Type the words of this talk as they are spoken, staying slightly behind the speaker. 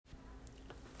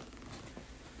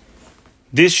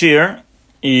This year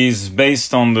is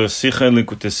based on the Sicha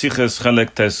Likutei Sichos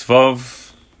Chelek Tes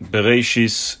Vav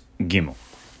Bereishis Gimel.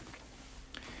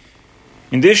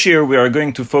 In this year, we are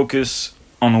going to focus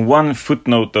on one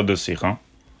footnote of the Sicha.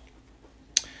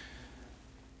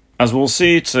 As we'll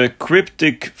see, it's a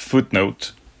cryptic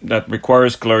footnote that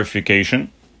requires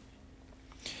clarification.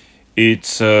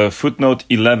 It's footnote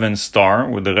 11 star,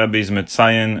 where the Rebbe is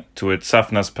metzayin to a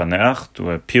tzafnas paneach,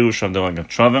 to a pirush of the Rogat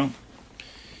Shover.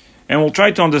 And we'll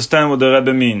try to understand what the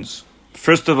Rebbe means.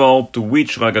 First of all, to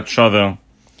which Rogat Shover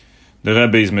the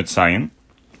Rebbe is metzayin.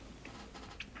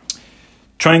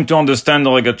 Trying to understand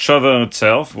the Rogat Shover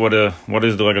itself, what is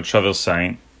the Rogat Shover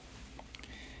saying.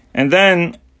 And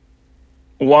then,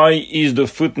 why is the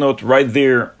footnote right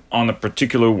there on a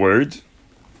particular word?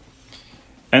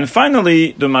 And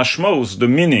finally, the mashmos, the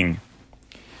meaning,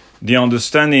 the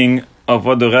understanding of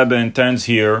what the Rebbe intends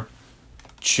here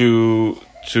to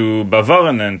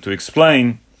bavaren and to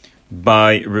explain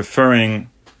by referring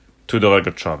to the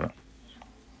Rogat Shover.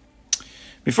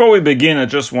 Before we begin, I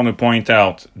just want to point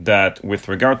out that with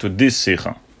regard to this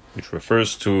Sicha, which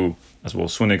refers to, as we'll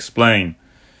soon explain,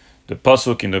 the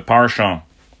pasuk in the Parsha,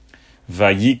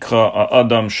 Vayikra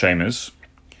Adam Shemes,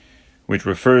 which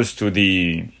refers to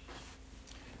the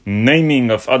naming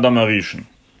of Adam Arishon,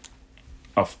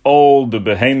 of all the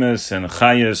behemoths and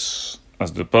chayes,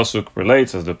 as the pasuk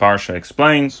relates, as the Parsha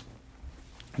explains.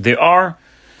 There are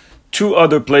two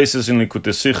other places in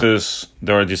Likutei Sichos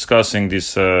that are discussing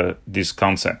this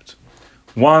concept.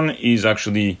 One is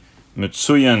actually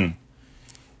Metzuyan,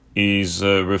 is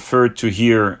referred to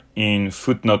here in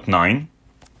footnote 9,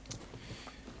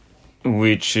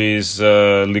 which is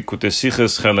Likutei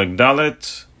Sichos Chelek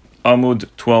Dalet, Amud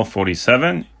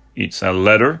 1247. It's a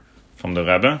letter from the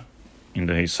Rebbe in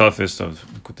the Hisafis of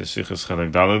Likutei Sichos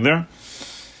Chelek Dalet there.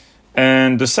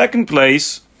 And the second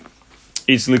place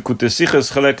is Likutei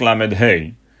Sichos Chelek Lamed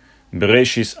Hei,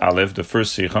 Bereishis Aleph, the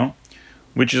first Sicha,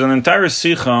 which is an entire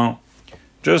Sicha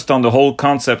just on the whole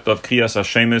concept of Kriyas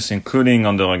HaShemes, including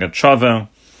on the Rogat Shover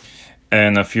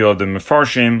and a few of the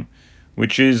Mefarshim,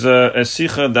 which is a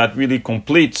Sicha that really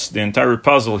completes the entire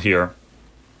puzzle here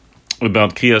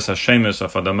about Kriyas HaShemes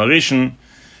of Adam Arishon,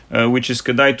 which is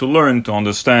kedai to learn to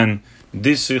understand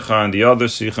this Sicha and the other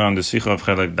Sicha and the Sicha of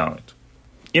Chelek Dalet.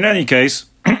 In any case,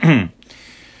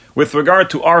 with regard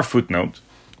to our footnote,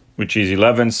 which is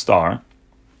 11 star,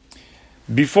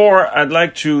 before I'd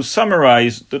like to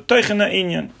summarize the Teichen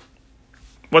HaInyan,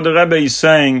 what the Rebbe is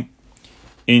saying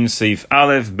in Seif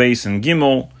Aleph, Beis and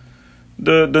Gimel,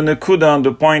 the Nekuda and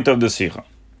the point of the Sicha.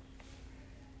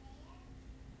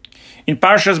 In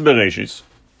Parshas Bereishis,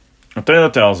 the Torah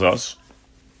tells us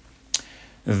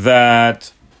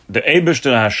that the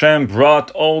Eibishter Hashem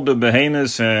brought all the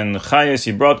behemoths and chayes,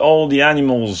 he brought all the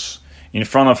animals in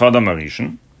front of Adam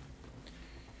Arishon.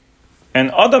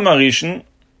 And Adam Arishon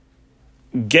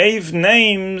gave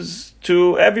names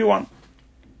to everyone.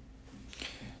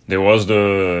 There was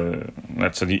the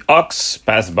ox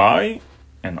passed by,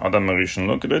 and Adam Arishon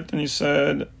looked at it and he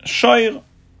said, Shoir.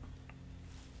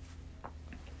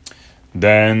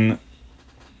 Then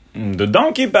the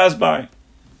donkey passed by.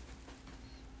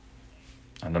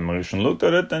 Adam Arishon looked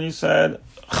at it and he said,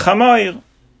 Chamayr.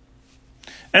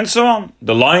 And so on.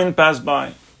 The lion passed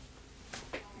by.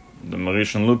 The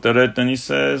Arishon looked at it and he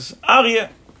says, Aryeh.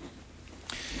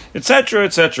 Etc.,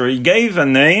 etc. He gave a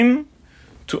name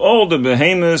to all the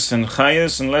behemoths and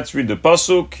chayes, and let's read the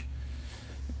pasuk.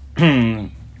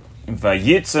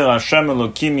 Vayitzer Hashem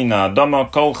Elokim min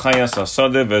ha'adama kol chayas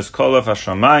hasodeh ve'eskolav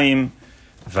hashamayim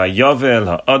vayave el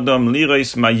ha'adam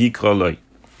lireis ma yikra loi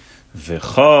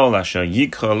v'chol asher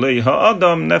yikra loi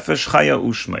ha'adam nefesh chaya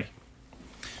ushmei.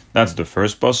 That's the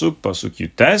first pasuk, pasuk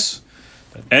Yutes.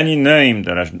 That any name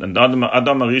that Adam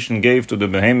Arishon gave to the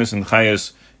behemoths and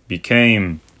chayes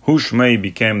became Hushmei,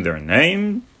 became their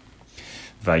name.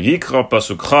 Vayikra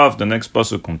pasuk Chav, the next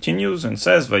pasuk continues and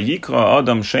says, Vayikra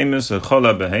Adam Shemes echol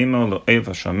behemo lo'ev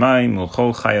hashamayim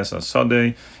u'chol chayas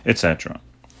hasadeh, etc.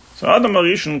 So Adam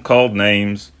Arishon called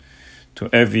names to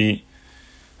every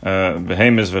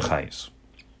behemoth v'chayes.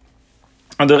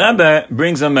 And the Rebbe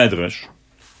brings a medrash.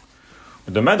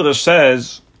 The medrash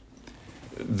says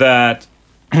that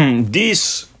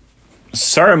this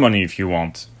ceremony, if you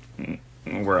want,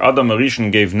 where Adam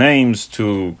Arishon gave names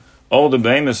to all the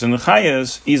behemoths and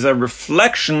chayes, is a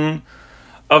reflection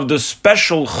of the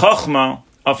special chokhmah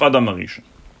of Adam Arishon.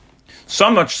 So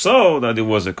much so that it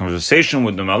was a conversation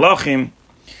with the Malachim,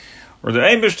 where the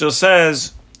Eibishter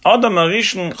says, Adam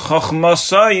Arishon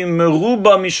chokhmasai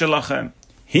meruba mishelachem.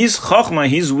 His chokhmah,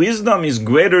 his wisdom is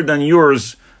greater than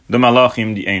yours, the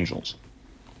Malachim, the angels.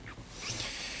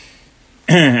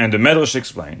 And the Medrash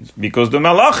explains, because the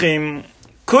Malachim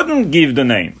couldn't give the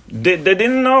name. They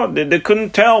didn't know. They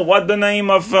couldn't tell what the name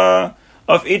of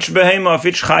each behema, of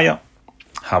each chaya.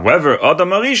 However,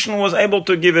 Adam Arishon was able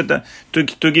to give it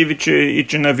to give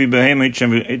each and every behema,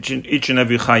 each and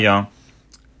every chaya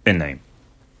a name.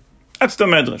 That's the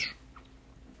Medrash.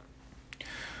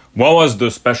 What was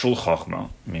the special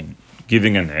chachma? I mean,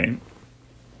 giving a name.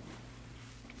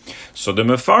 So in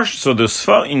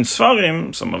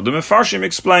Sfarim, some of the Mefarshim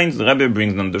explains, the Rebbe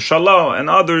brings them the Shalah and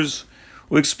others,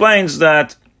 who explains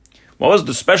that what was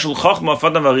the special chachma of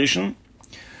Adam Arishon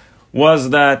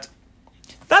was that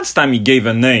that's time he gave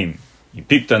a name. He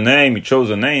picked a name, he chose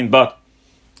a name, but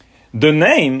the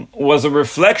name was a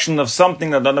reflection of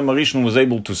something that Adam Arishon was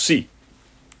able to see.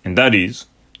 And that is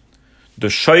the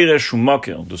Shayresh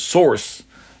Umaker, the source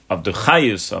of the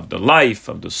chayis, of the life,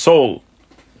 of the soul,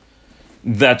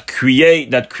 that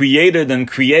created and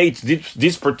creates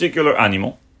this particular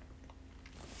animal.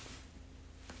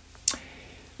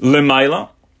 Lemaila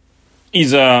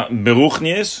is a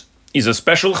beruchnius, is a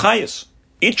special chayis.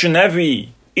 Each and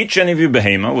every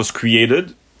behema was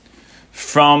created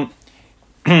from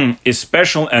a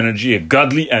special energy, a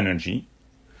godly energy,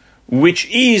 which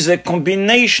is a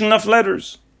combination of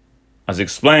letters. As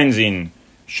explains in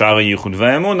Shari Yichud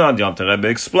Ve'emunah, the Alter Rebbe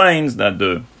explains that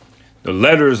the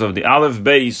letters of the Aleph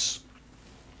base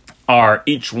are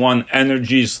each one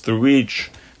energies through which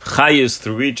chayis,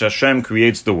 through which Hashem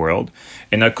creates the world,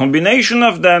 and a combination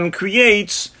of them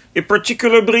creates a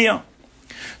particular bria.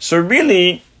 So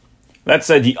really, let's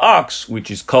say the ox, which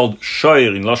is called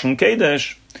shoyer in Lashon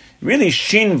Kodesh, really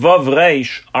shin vav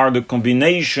reish are the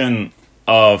combination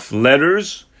of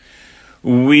letters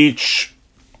which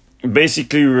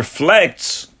basically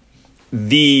reflects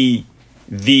the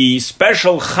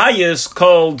special chayis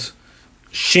called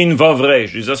Shin Vav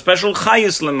Reish. It's a special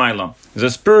chayis lemaila. It's a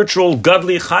spiritual,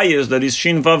 godly chayis that is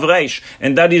Shin Vav Reish.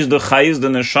 And that is the chayis, the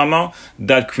neshama,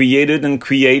 that created and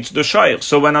creates the shayach.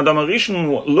 So when Adam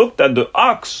Arishon looked at the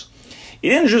ox, he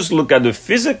didn't just look at the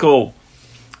physical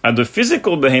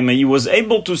behemoth, he was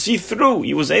able to see through.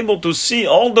 He was able to see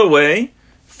all the way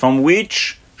from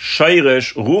which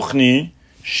Shayresh, Ruchni,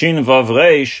 Shin Vav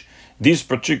Reish, this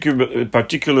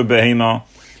particular behemoth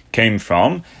came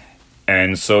from.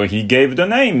 And so he gave the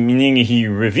name, meaning he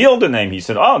revealed the name. He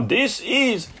said, this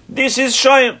is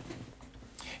Shayr.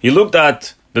 He looked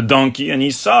at the donkey and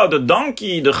he saw the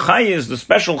donkey, the chayis, the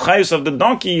special chayis of the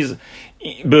donkey is,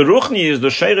 Beruchni is the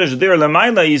Shayresh there,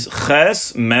 Lemaila is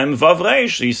Ches, Mem, Vav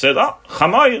Reish. He said,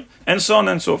 Chamayr, and so on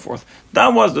and so forth. That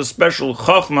was the special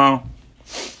chachma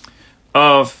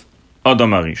of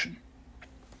Adam Arishon.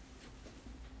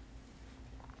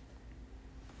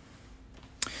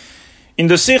 In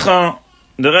the Sikha,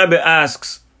 the Rebbe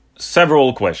asks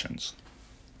several questions.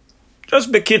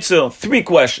 Just bekitzel, 3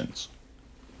 questions.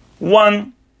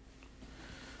 1,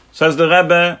 says the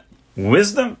Rebbe,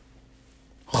 wisdom,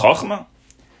 chokhmah.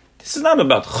 This is not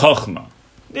about chokhmah.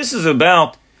 This is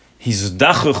about his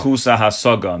dachachus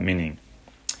hasaga, meaning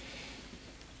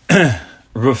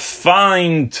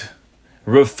refined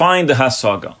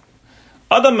hasaga.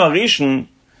 Adam Arishon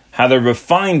had a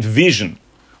refined vision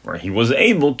where he was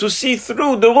able to see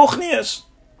through the ruchnias.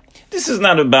 This is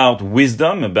not about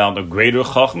wisdom, about a greater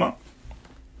chachma.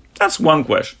 That's one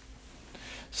question.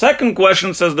 Second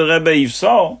question, says the Rebbe, if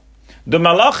so, the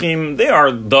malachim, they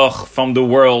are doch from the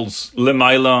world's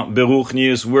lemaila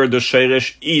beruchnias, where the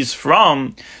sheresh is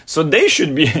from. So they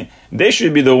should be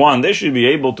the one. They should be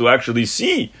able to actually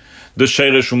see the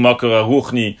sheresh umakar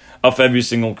ruchni of every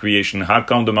single creation. How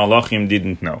come the malachim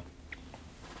didn't know?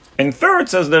 And third,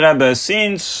 says the Rebbe,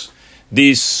 since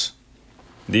this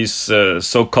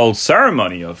so-called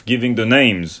ceremony of giving the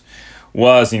names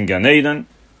was in Gan Eden,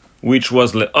 which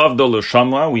was le'avdol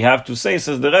l'shamra, we have to say,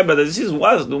 says the Rebbe, that this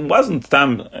wasn't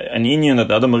an union that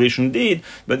Adam Arishon did,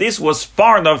 but this was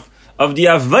part of the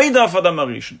Aveda of Adam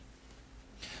Arishon.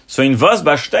 So in Vaz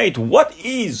Bashteit, what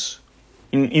is,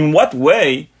 in what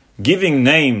way, giving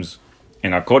names,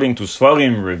 and according to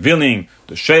Sfarim, revealing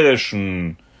the Sheresh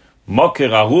and Moker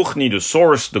Aruchni, the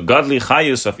source, the godly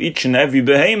chayas of each and every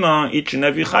behema, each and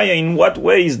every chaya, in what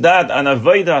way is that an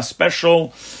Aveda,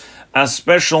 a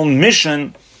special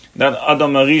mission that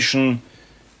Adam Arishon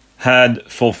had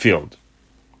fulfilled?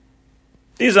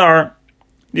 These are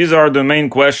the main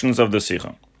questions of the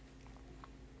Sikha.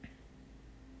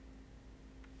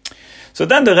 So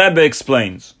then the Rebbe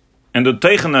explains, and the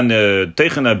Teichen and the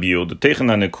Teichen Abiyur, the Teichen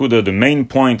and the Kuda, the main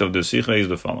point of the Sikha is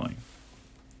the following.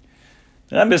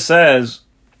 The Rebbe says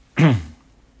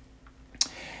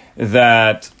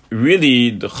that really,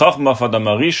 the Chachma of Adam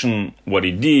HaRishon, what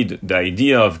he did, the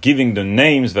idea of giving the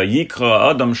names,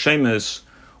 Vayikra Adam Shemes,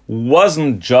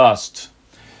 wasn't just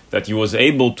that he was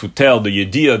able to tell the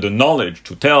Yediyah, the knowledge,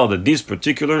 to tell that this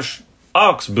particular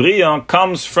ox, Bria,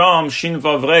 comes from Shin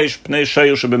Vav Reish, Pnei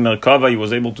Sheir Shebemerkava, he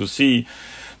was able to see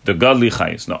the godly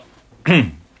chayes. No.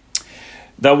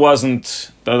 that wasn't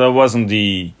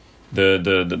the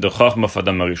Chachma of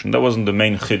Adam HaRishon. That wasn't the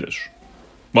main Chiddush.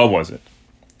 What was it?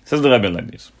 Says the Rebbe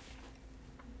like this.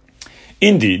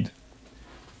 Indeed,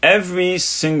 every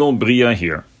single Bria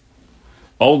here,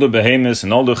 all the behemoths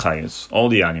and all the chayes, all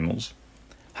the animals,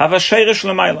 have a sheirish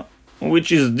l'mayla,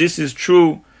 this is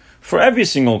true for every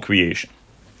single creation.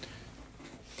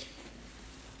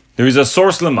 There is a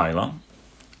source l'mayla,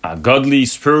 a godly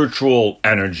spiritual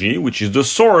energy, which is the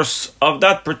source of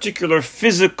that particular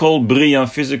physical Bria,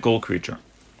 physical creature.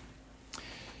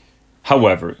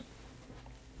 However,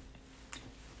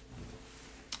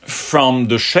 from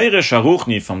the sheirish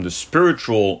aruchni, from the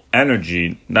spiritual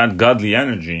energy, that godly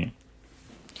energy,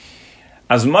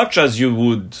 as much as you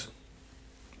would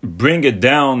bring it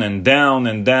down and down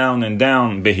and down and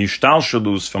down,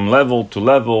 behishtalshalus, from level to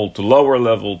lower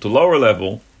level to lower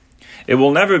level, it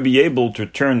will never be able to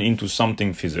turn into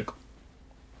something physical.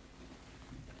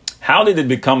 How did it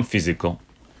become physical?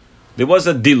 There was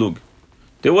a dilug,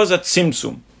 there was a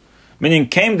tzimtzum, meaning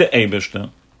came the Eibeshter,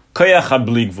 koyach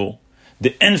habligvul,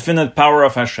 the infinite power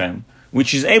of Hashem,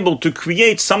 which is able to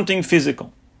create something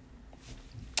physical.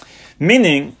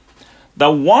 Meaning that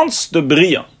once the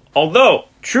Bria, although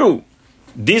true,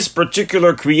 this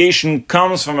particular creation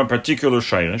comes from a particular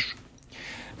Sheirish,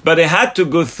 but it had to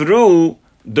go through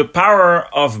the power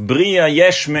of Bria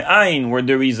Yesh Me'ain, where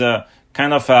there is a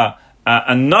kind of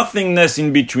a nothingness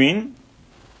in between,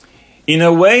 in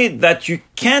a way that you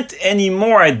can't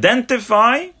anymore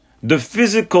identify the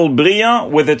physical Bria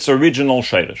with its original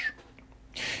Sheirish.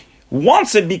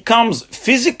 Once it becomes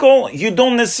physical, you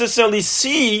don't necessarily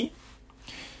see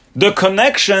the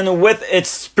connection with its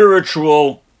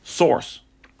spiritual source.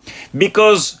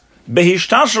 Because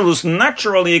Behishtashalus,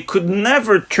 naturally, it could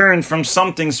never turn from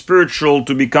something spiritual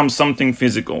to become something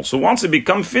physical. So once it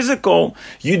becomes physical,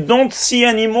 you don't see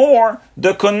anymore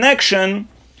the connection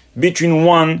between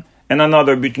one and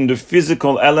another, between the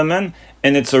physical element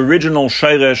and its original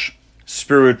Sheirish,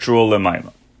 spiritual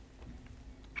Lemaila.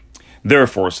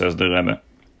 Therefore, says the Rebbe,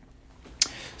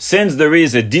 since there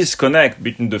is a disconnect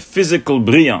between the physical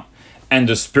Bria and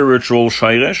the spiritual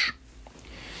Sheirish,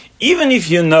 even if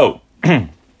you know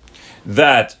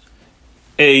that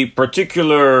a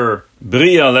particular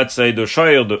Bria, let's say the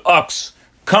Sheir, the ox,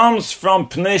 comes from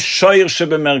Pnei Sheir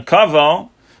Shebemerkava,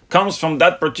 comes from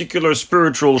that particular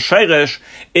spiritual Sheirish,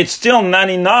 it's still not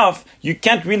enough. You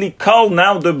can't really call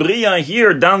now the Bria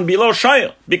here down below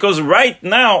Sheir, because right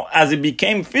now, as it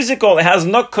became physical, it has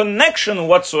no connection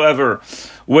whatsoever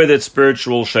with its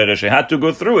spiritual Sheirish. It had to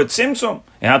go through its Simsum.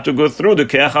 It had to go through the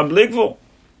Keach HaBligvul.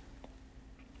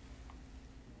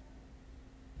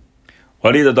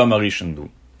 What did Adam HaRishon do?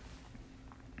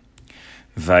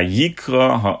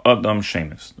 Vayikra ha'adam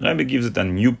shemes. The Rebbe gives it a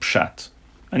new pshat.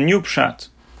 A new pshat.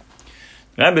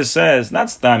 The Rebbe says,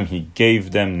 that's time he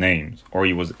gave them names, or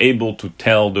he was able to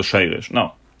tell the Sheirish.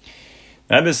 No.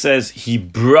 The Rebbe says, he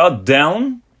brought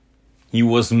down, he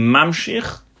was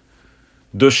mamshich,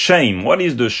 the shame. What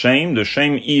is the shame? The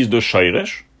shame is the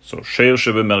Sheirish. So, Sheir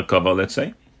Shebemerkava, let's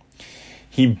say.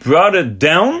 He brought it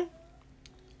down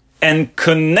and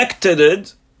connected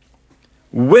it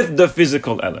with the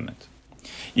physical element.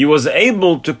 He was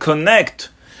able to connect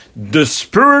the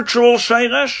spiritual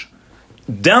Sheirish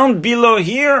down below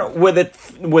here with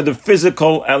the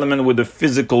physical element, with the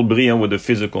physical Bria, with the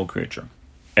physical creature.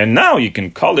 And now you can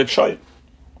call it Sheir.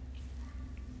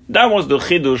 That was the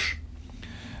Chidush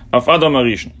of Adam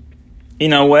HaRishon.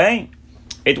 In a way,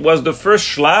 it was the first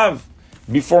shlav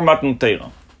before Matan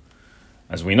Torah.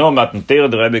 As we know, Matan Torah,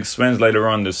 the Rebbe explains later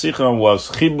on, the Sikha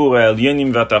was Chibur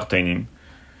Elyonim V'Tartenim,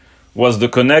 was the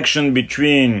connection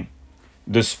between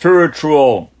the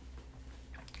spiritual,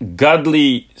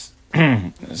 godly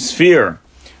sphere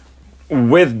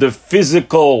with the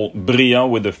physical Bria,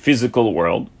 with the physical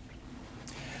world.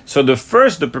 So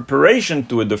the preparation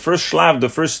to it, the first shlav, the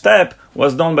first step,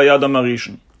 was done by Adam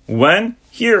HaRishon. When?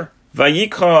 Here.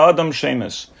 Vayikra Adam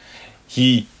Shemes.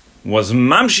 He was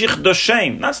mamshich the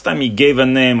shame. Not time he gave a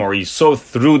name, or he saw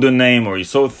through the name, or he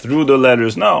saw through the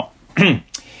letters. No.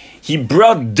 He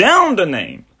brought down the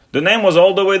name. The name was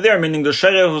all the way there, meaning the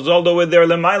Sheirish was all the way there.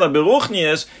 Lemaila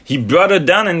Beruchnias, he brought it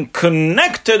down and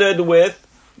connected it with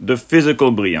the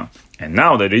physical Bria. And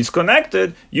now that it's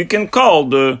connected, you can call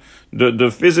the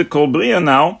physical Bria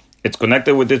now it's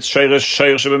connected with its Sheirish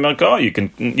Shebemerkah.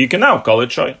 You can now call it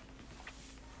Sheir.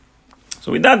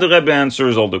 So with that, the Rebbe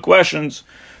answers all the questions.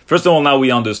 First of all, now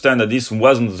we understand that this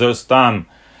wasn't just a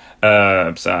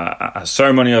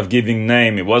ceremony of giving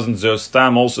name. It wasn't just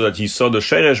also that he saw the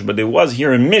Sheirish, but there was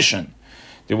here a mission.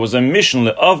 There was a mission,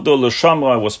 Le'avdo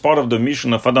L'Shamra, was part of the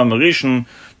mission of Adam Rishon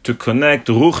to connect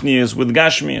Ruchnius with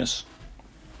Gashmius.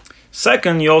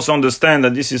 Second, you also understand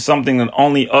that this is something that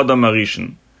only Adam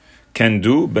Rishon can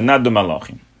do, but not the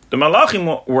Malachim. The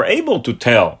Malachim were able to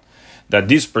tell that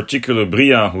this particular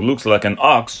Bria, who looks like an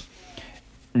ox,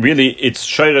 really its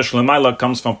Sheirish L'mayla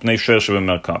comes from Pnei Sheir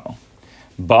Shebemerkah.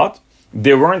 But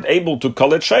they weren't able to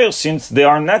call it Sheir since they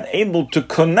are not able to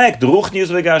connect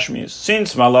Ruchnius with Gashmius.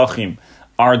 Since Malachim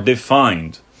are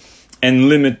defined and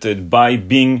limited by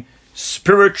being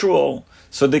spiritual,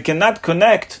 so they cannot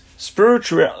connect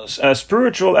a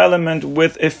spiritual element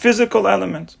with a physical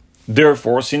element.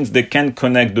 Therefore, since they can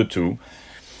connect the two,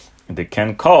 they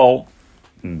can call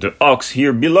the ox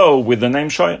here below with the name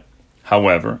Sheir.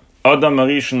 However, Adam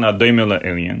Rishon Adoimel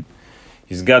Elyon,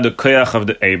 he's got the koyach of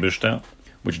the Eibishter,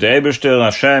 which the Eibishter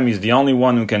Hashem is the only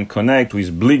one who can connect, who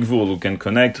is Bligvul, who can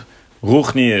connect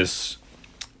Ruchnius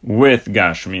with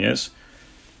Gashmius,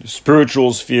 the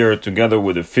spiritual sphere together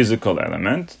with the physical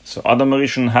element. So Adam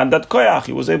Rishon had that koyach.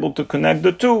 He was able to connect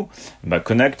the two. By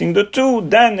connecting the two,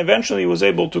 then eventually he was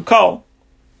able to call.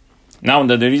 Now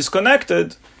that it is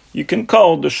connected, you can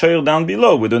call the Sheir down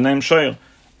below with the name Sheir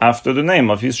after the name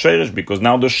of his Sheirish, because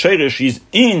now the Sheirish is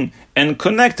in and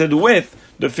connected with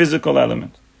the physical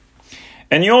element.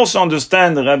 And you also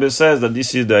understand, the Rebbe says that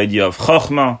this is the idea of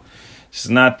Chochmah. It's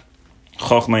not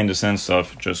Chochmah in the sense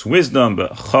of just wisdom,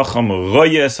 but Chocham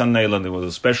Royes HaNeilad. There was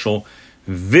a special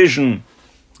vision,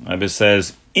 the Rebbe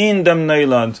says, in the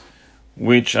Neilad,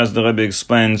 which, as the Rebbe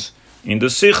explains in the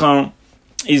Sicha,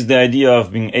 is the idea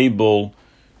of being able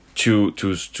to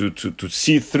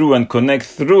see through and connect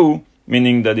through,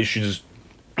 meaning that it should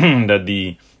that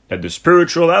the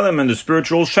spiritual element, the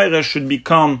spiritual Sheirish, should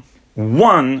become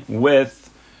one with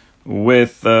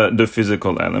the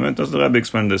physical element. As the Rebbe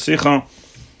explained the Sicha,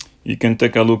 you can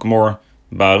take a look more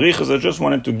ba'arichas. I just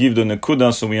wanted to give the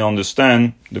nekuda so we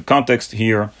understand the context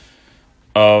here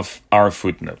of our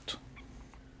footnote.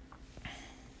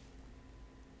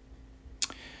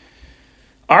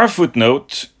 Our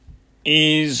footnote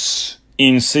is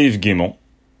in Seif Gimel,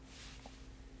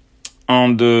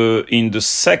 in the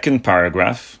second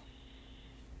paragraph,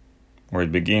 where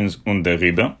it begins unter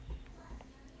Ribe,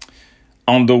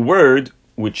 on the word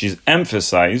which is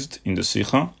emphasized in the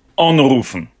Sicha,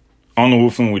 onrufen.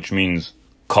 Onrufen, which means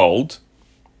called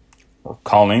or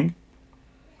calling.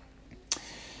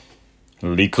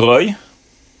 Likroi,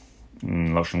 in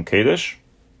Lashon Kodesh.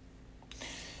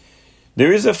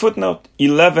 There is a footnote,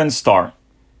 11 star.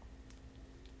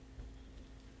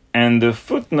 And the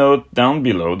footnote down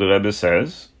below, the Rebbe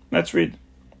says, let's read.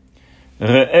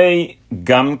 Re'ei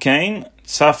gamkein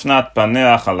tzafnat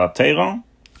paneach ala teira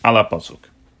ala pasuk.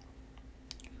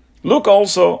 Look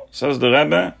also, says the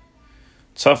Rebbe,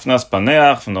 tzafnas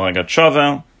paneach from the Regat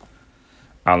Shover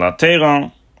ala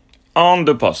teira on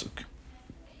the pasuk.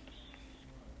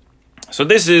 So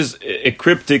this is a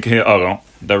cryptic he'ara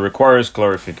that requires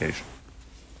clarification.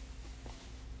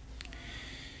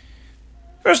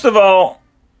 First of all,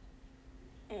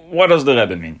 what does the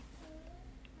Rebbe mean?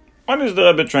 What is the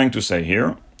Rebbe trying to say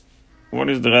here? What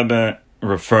is the Rebbe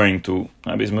referring to?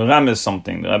 The Rebbe is merames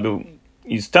something. The Rebbe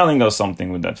is telling us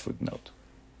something with that footnote.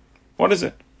 What is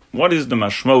it? What is the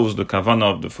mashmos, the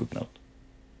kavanah of the footnote?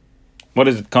 What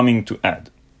is it coming to add?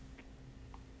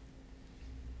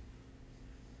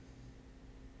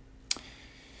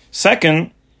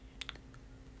 Second,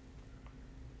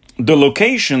 the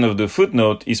location of the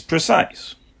footnote is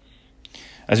precise.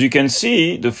 As you can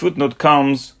see, the footnote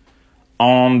comes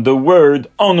on the word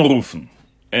onrufen.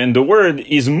 And the word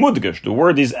is mudgesh, the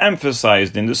word is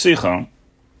emphasized in the Sicha,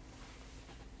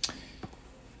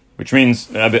 which means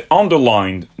Rabbi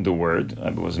underlined the word,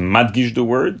 Rabbi was madgish the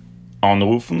word,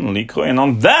 onrufen, likro, and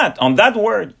on that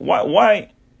word, why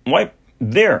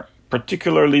there,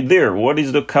 particularly there? What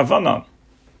is the kavanah?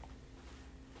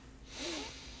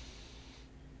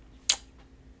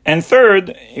 And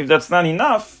third, if that's not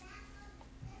enough,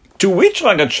 to which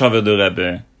Regat Shover the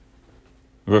Rebbe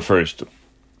refers to?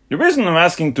 The reason I'm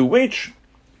asking to which,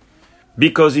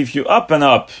 because if you up and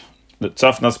up the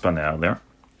Tzafnas Paneach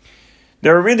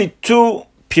there are really two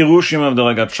pirushim of the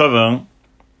Regat Shover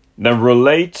that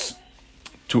relate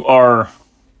to our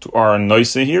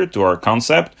noise here, to our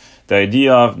concept, the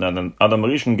idea of that Adam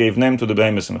Rishon gave name to the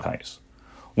Behemoths and Chayes.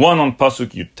 One on Pasuk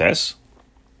Yutes,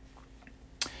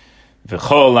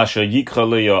 V'chol asher yikra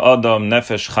li adam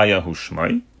nefesh chaya hu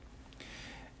shmoi.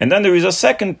 And then there is a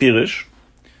second pirish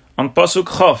on pasuk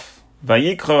chof,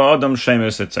 vayikra adam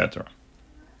shemes, etc.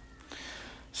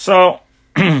 So,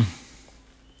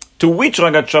 to which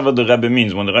Ragat Shava the Rebbe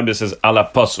means when the Rebbe says ala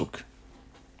pasuk?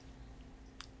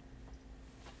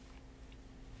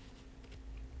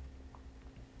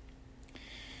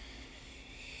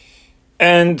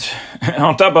 And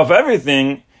on top of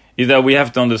everything is that we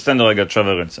have to understand the Ragat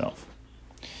Shava itself.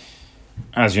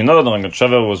 As you know, the Ragat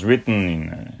Shava was written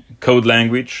in code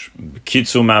language,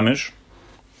 Kitsu Mamish.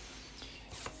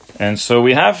 And so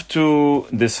we have to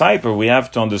decipher, we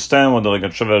have to understand what the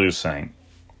Ragat Shava is saying.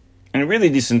 And really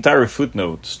this entire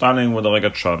footnote, starting with the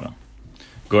Ragat Shava,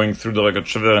 going through the Ragat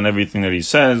Shava and everything that he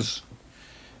says,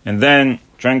 and then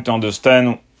trying to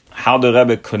understand how the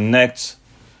Rebbe connects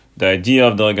the idea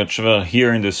of the Ragat Shava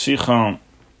here in the Sikha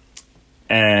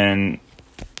and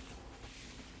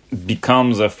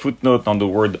becomes a footnote on the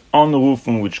word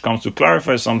Anrufen, which comes to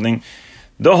clarify something.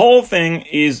 The whole thing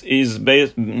is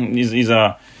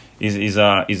a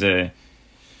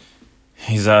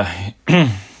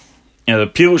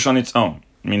pirush on its own.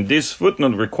 I mean, this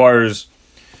footnote requires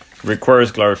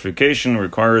clarification,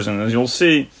 and as you'll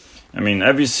see, I mean,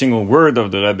 every single word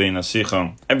of the Rebbe in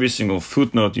Asicha, every single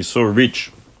footnote is so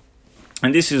rich.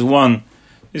 And this is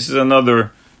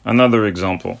another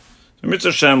example. So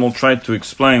Mitzvah Hashem will try to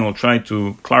explain, will try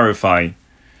to clarify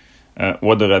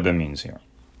what the Rebbe means here.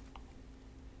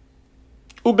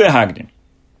 Ubehagdim.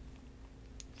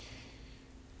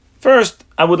 First,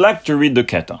 I would like to read the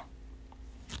Keta.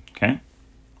 Okay?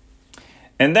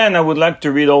 And then I would like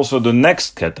to read also the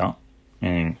next Keta,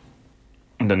 meaning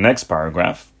the next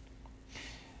paragraph.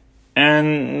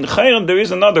 And there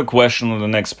is another question on the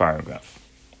next paragraph.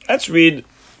 Let's read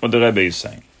what the Rebbe is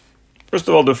saying. First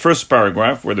of all, the first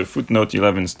paragraph, where the footnote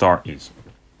 11 star is.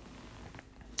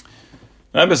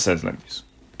 The Rebbe says like this.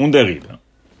 Und der Rebbe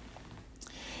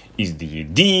is die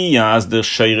Yediyah as der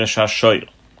Sheirish HaShoir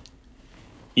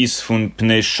is von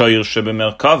Pnei Shoir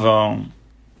shebemerkava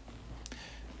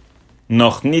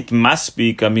noch nicht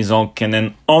maspik, aber wir sollen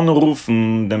können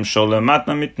anrufen dem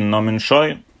Sholematna mit dem Namen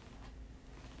Shoir.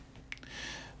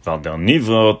 Weil der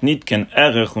Nivra hat nicht kein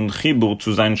Erech und Chibur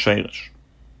zu sein Sheirish.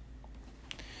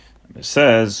 It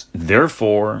says,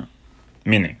 therefore,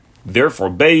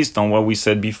 based on what we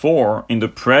said before in the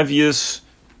previous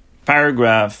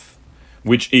paragraph,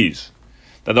 which is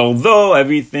that although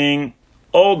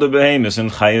all the behemoths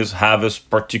and chayas have a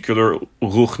particular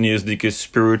ruchniistic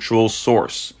spiritual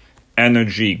source,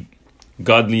 energy,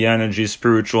 godly energy,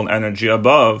 spiritual energy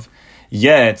above,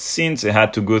 yet since it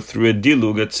had to go through a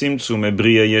dilug at tzimtzum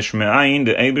ebriya yesh me'ayin,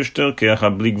 the Eibishter keach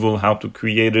habligvul, how to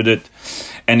created it,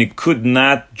 and it could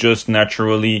not just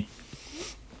naturally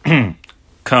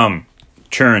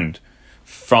turned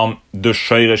from the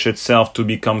Shayresh itself to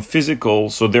become physical,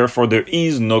 so therefore there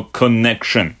is no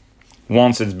connection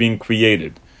once it's been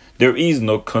created. There is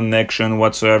no connection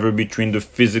whatsoever between the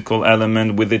physical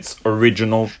element with its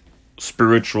original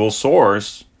spiritual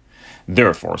source.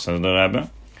 Therefore, says the Rebbe,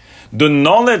 the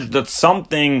knowledge that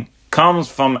something comes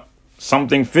from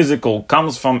something physical,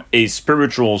 comes from a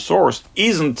spiritual source,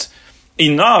 isn't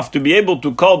enough to be able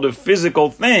to call the physical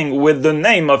thing with the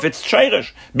name of its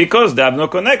shayresh, because they have no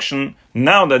connection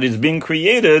now that it's being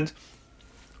created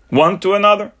one to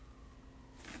another.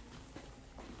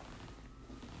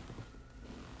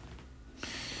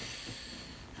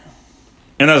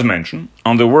 And as mentioned,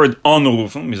 on the word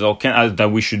onrufen,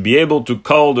 that we should be able to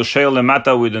call the sheir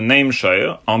lemata with the name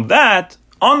sheir, on that,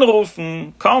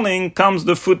 onrufen, calling, comes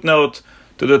the footnote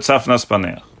to the tzafnas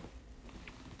paneach.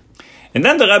 And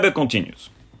then the Rebbe continues.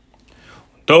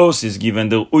 Tos is given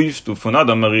der Uiftu von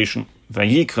Adam Arishon,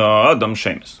 vayikra Adam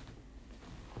Shemes.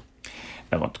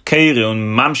 Hat keire und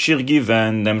mamshir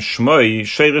given dem Shmoi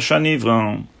sheirish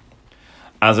anivra,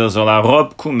 as soll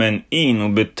rob kommen in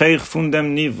und beteich von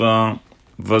dem Nivra,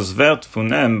 was wird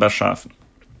von ihm beschaffen.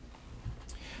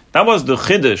 That was the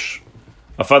Chiddush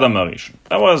of Adam Arishon.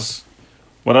 That was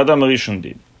what Adam Arishon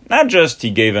did. Not just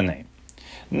he gave a name.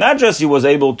 Not just he was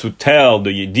able to tell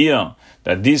the idea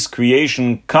that this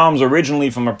creation comes originally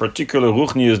from a particular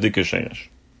Ruchnius Dikesheresh.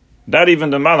 That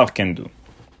even the Malach can do.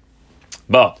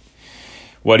 But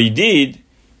what he did,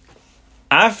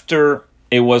 after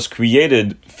it was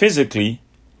created physically,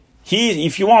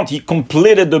 if you want, he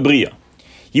completed the Bria.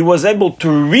 He was able to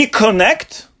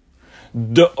reconnect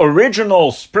the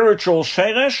original spiritual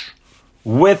Sheresh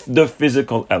with the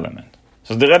physical element.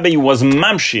 So the Rebbe was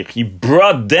mamshich, he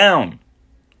brought down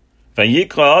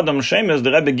Vayikra Adam Shemes,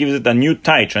 the Rebbe gives it a new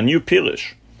taich, a new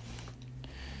pirish.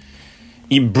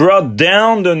 He brought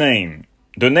down the name.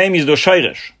 The name is the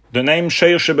Shayresh. the name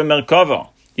Sheir Shebemerkava,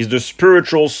 is the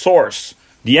spiritual source,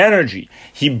 the energy.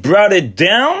 He brought it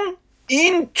down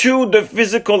into the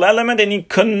physical element and he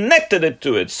connected it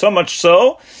to it. So much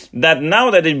so that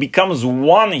now that it becomes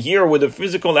one here with the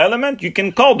physical element, you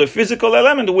can call the physical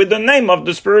element with the name of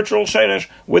the spiritual Sheirish,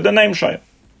 with the name Sheir.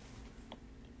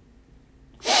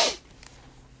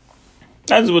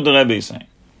 That's what the Rebbe is saying.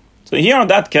 So here on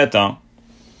that keta,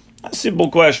 a simple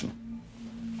question.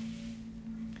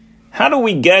 How do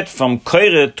we get from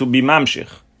Koire to be Mamshich?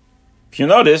 If you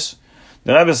notice,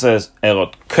 the Rebbe says,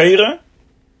 Erot Koire,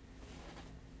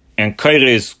 and Koire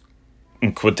is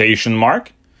in quotation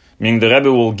mark, meaning the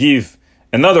Rebbe will give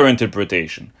another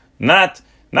interpretation, not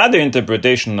the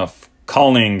interpretation of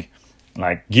calling,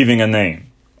 like giving a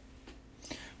name,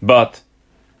 but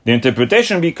the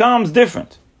interpretation becomes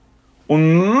different.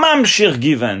 Und Mamshich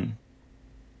given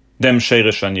dem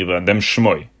Sheirish Anira, dem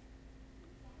Shmoi.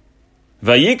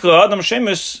 Vayikra Adam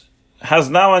Shemus has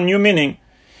now a new meaning.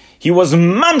 He was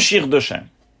Mamshich the Shem.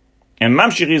 And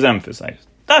Mamshich is emphasized.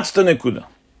 That's the Nekuda.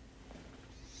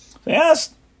 So he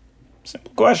asked,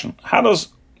 simple question, how does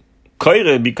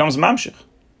Koire becomes Mamshich?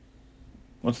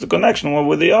 What's the connection one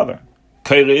with the other?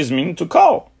 Koire is meaning to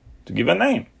call, to give a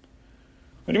name.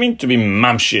 What do you mean to be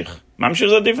Mamshich? Mamshich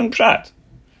is a different pshat.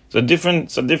 It's a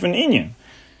different inyan.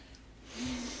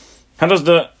 How does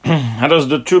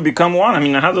the two become one? I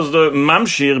mean, how does the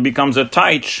Mamshir becomes a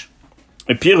taich,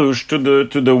 a pirush to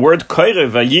the word Koire,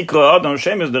 Vayikra Adam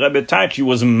Shem is the Rebbe taich, he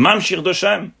was Mamshir the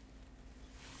Shem.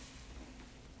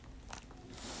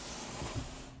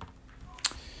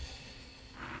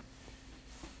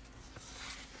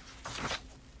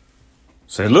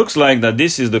 So it looks like that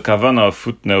this is the kavanah of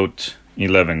footnote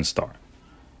 11 star.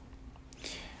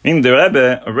 In the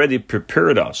Rebbe already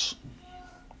prepared us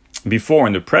before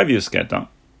in the previous keta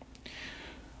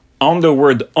on the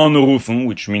word onrufen,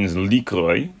 which means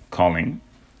likroi, calling.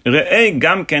 Re'ei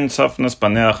gam ken tzafnas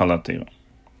paneach al hatera.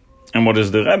 And what is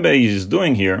the Rebbe is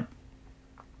doing here?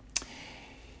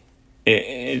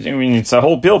 It's a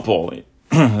whole pilpul.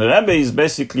 The Rebbe is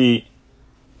basically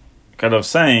kind of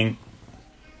saying,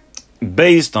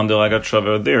 based on the Ragat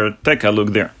Shaver there, take a look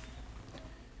there.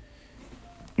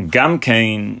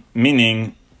 Gamkein,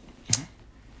 meaning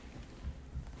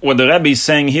what the Rebbe is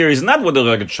saying here is not what the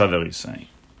Ragat Shaver is saying,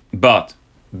 but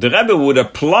the Rebbe would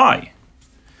apply.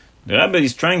 The Rebbe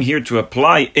is trying here to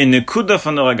apply a nekuda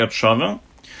from the Ragat Shaver,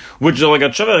 which the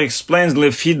Ragat Shaver explains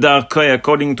lefi darkei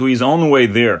according to his own way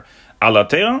there.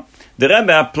 Alatera, the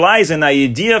Rebbe applies an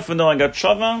idea from the Ragat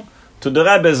Shaver to the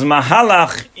Rebbe's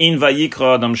Mahalach in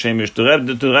Vayikra Adam Shemish, to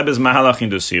the Rebbe's Mahalach in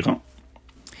the Sira.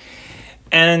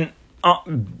 And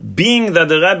being that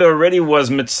the Rebbe already was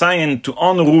mitzayin to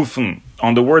onrufen,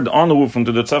 on the word onrufen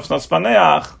to the Tzafnas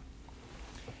Paneach,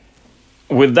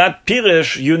 with that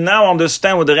Pirish, you now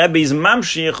understand what the Rebbe is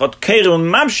Mamshir, what Keirun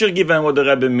Mamshir given what the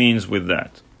Rebbe means with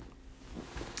that.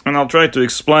 And I'll try to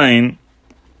explain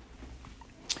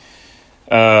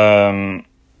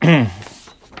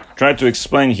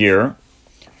here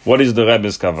what is the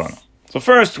Rebbe's kavanah. So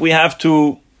first we have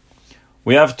to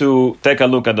take a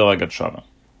look at the Ragat Shaver.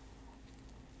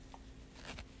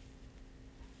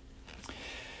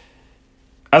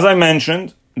 As I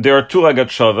mentioned, there are two Ragat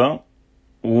Shaver,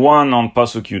 one on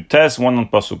Pasuk Yutes, one on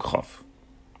Pasuk Chav.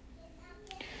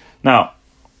 Now,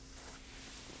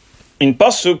 in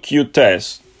Pasuk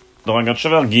Yutes, the Ragat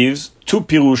Shaver gives two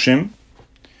pirushim,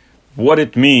 what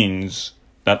it means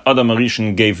that Adam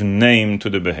Rishon gave name to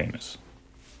the behemoth.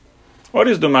 What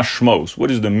is the mashmos?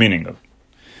 What is the meaning of it?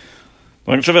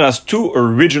 The Ragat Shaver has two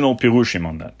original pirushim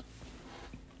on that.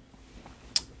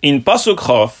 In Pasuk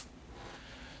Chav,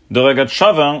 the Ragat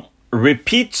Shaver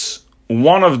repeats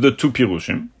one of the two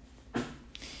pirushim,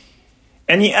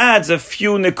 and he adds a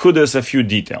few nekudas, a few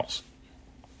details.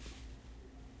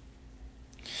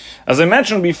 As I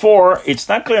mentioned before, it's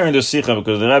not clear in the Sikha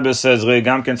because the Rebbe says Re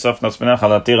gam ken tzafnas paneach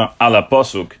al hatera ala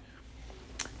pasuk,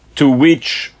 to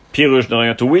which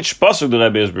pasuk the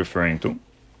Rebbe is referring to.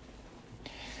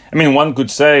 I mean, one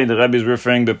could say the Rebbe is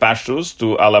referring the pashtus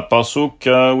to ala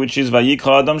pasuk, which is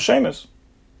Vayikra Adam Shemes,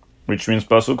 which means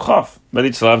pasuk Chav, but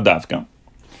it's lav davka.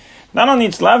 Not only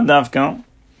it's lav davka,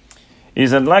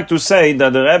 is I'd like to say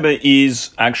that the Rebbe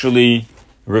is actually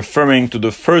referring to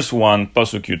the first one,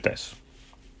 pasuk Yutes.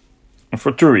 And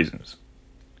for two reasons.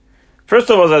 First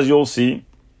of all, as you'll see,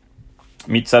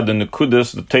 mitzad the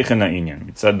nekudas, the teichen ha'inyan,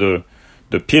 mitzad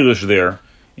the pirush there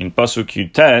in pasuk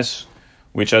Yutes,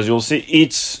 which, as you'll see,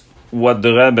 it's what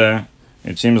the Rebbe,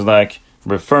 it seems like,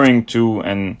 referring to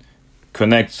and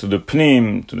connects to the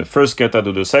pnim, to the first keta,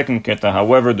 to the second keta.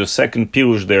 However, the second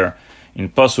pirush there in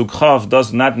pasuk Chav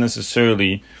does not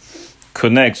necessarily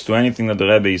connects to anything that the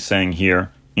Rebbe is saying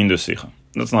here in the Sikha.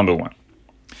 That's number one.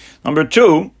 Number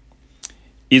two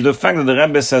is the fact that the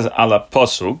Rebbe says ala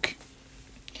pasuk.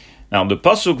 Now the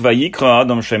pasuk Vayikra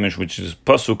Adam Shemesh, which is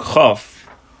pasuk Chaf,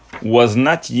 was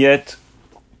not yet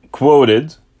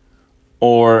quoted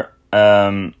or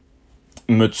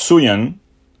Metsuyan,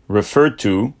 referred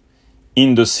to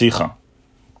in the Sikha.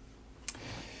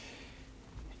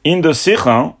 In the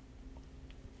Sikha,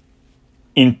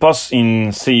 in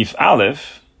Seif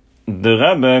Aleph, the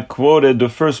Rebbe quoted the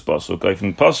first pasuk.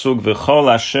 In pasuk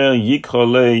V'chol asher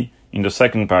yikrolei, in the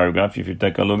second paragraph, if you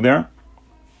take a look there.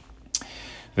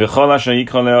 V'chol asher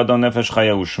yikrolei Adam nefesh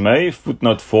chaya u'shmei,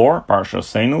 footnote 4, Parsha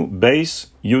Seinu, base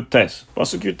Yutes,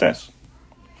 pasuk Yutes.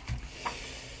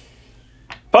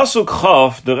 Pasuk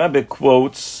Chav, the Rebbe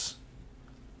quotes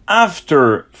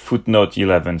after footnote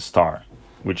 11 star,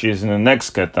 which is in the next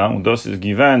keta, und das ist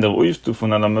given der Uiftu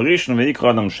von Adam Rishon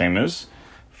ve'ikra Adam Shemes,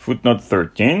 footnote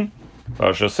 13,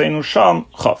 Parsha Seinu Sham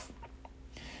Chav.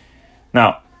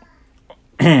 Now,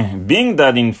 being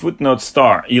that in footnote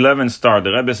star 11 star,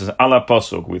 the Rebbe says ala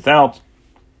pasuk without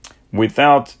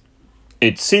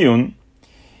a tziyun,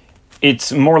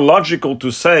 it's more logical to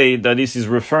say that this is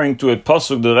referring to a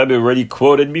pasuk the Rebbe already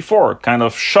quoted before, kind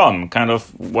of sham, kind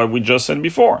of what we just said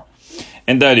before,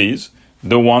 and that is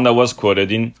the one that was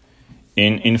quoted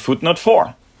in footnote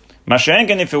 4.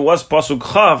 Mashenken, if it was pasuk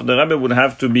chav, the Rebbe would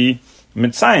have to be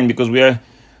mitzayin, because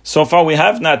so far we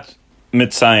have not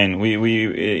mitzayin.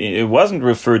 It wasn't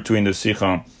referred to in the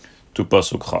Sikha to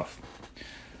pasuk chav.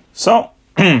 So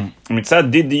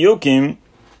mitzad did the yukim,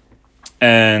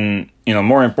 and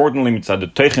more importantly, mitzad the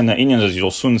teichen ha'inyan, as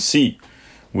you'll soon see,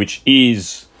 which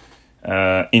is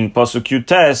in pasuk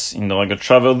Yutes, in the Ragat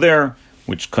Shavel there,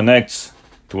 which connects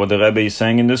to what the Rebbe is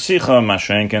saying in the Sikha,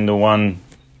 Mashenk, and the one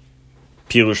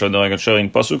Pirush of the Ragat Shavel in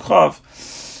pasuk Chav.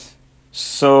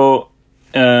 So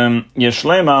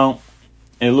Yeshlema,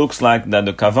 it looks like that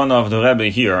the kavanah of the Rebbe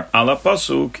here, ala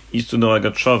pasuk, is to the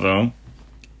Ragat Shavel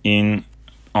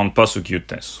on pasuk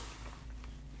Yutes.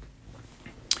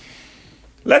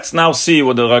 Let's now see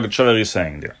what the Ragat Shavel is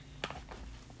saying there.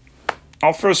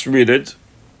 I'll first read it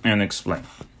and explain.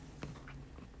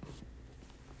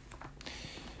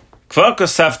 Kvar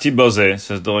kasafti boze,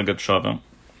 says the Ragat Shavel,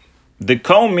 the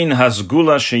kol min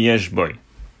hasgula sheyesh boy,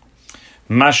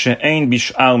 ma she'ein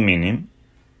bish'ar minim,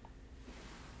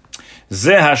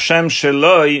 ze Hashem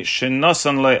sheloi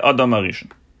shenosan loi Adam Arishon.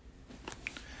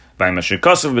 Vayim asher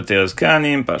kosev b'teres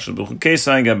kanim, pashat b'chukei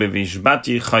saiga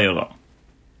b'vishbati chayara.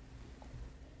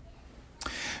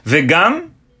 וגם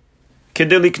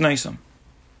כדי לקנסם.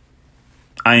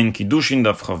 עין קידושין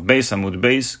דף חב בייס עמוד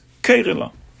בייס קיירלה.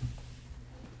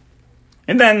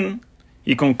 And then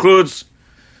he concludes,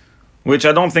 which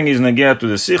I don't think is negea to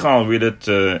the Sikha, I'll read it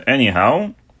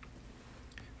anyhow.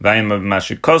 ועם מה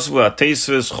שכוסבו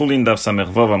התייסבס חולין דף סמך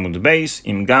ווב עמוד בייס,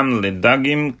 אם גם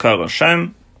לדגים קר השם,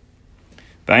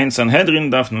 ועין סנהדרין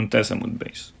דף נונטס עמוד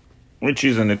בייס. Which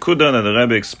is a nekuda that the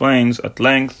Rebbe explains at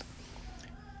length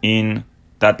in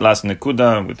that last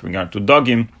nekuda with regard to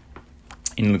dogim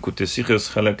in Likutei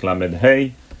Sichos Chelek Lamed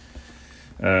Hey,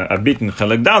 a bit in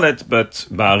Chelek Dalet, but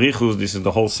Ba'arichus, this is the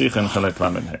whole Sikh in Chelek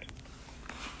Lamed Hey.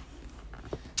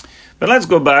 But let's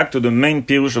go back to the main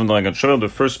Pirush of the Ragat Shavel, the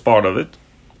first part of it,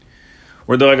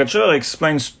 where the Ragat Shavel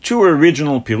explains two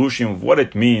original Pirushim of what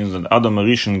it means that Adam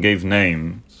Rishon gave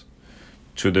names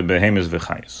to the Behemoths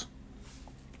V'chayis.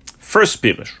 First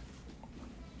Pirush.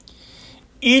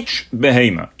 Each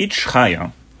behema, each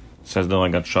chaya, says the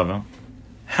Ragat Shavel,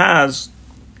 has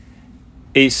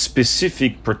a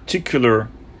specific, particular,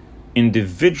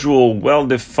 individual,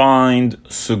 well-defined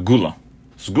segula.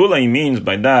 Segula, he means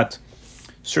by that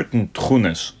certain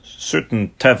tchunes,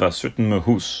 certain teva, certain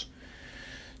mehus,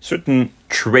 certain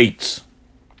traits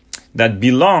that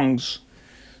belongs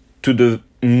to the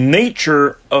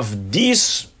nature of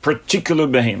this particular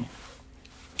behema.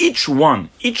 Each one,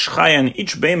 each chaya and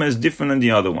each behema is different than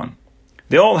the other one.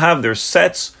 They all have their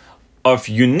sets of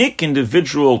unique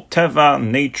individual teva,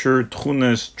 nature,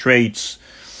 tchunes, traits,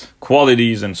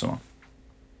 qualities, and so on.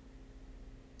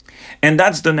 And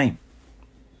that's the name,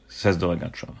 says the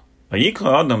Ragat Shavel.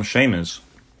 Vayikra Adam Shemes,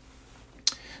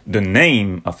 the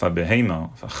name of a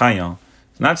behema, of a chaya,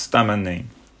 is not stam a name.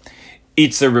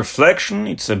 It's a reflection,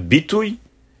 it's a bitui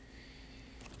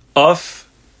of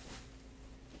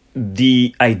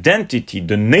the identity,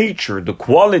 the nature, the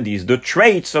qualities, the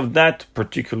traits of that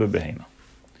particular behema.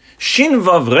 Shin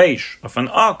Vav Reish, of an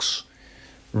ox,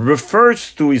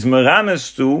 refers to, is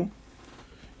merames to,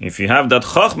 if you have that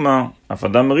chachma of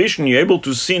Adam Rishon, you're able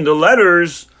to see in the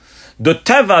letters the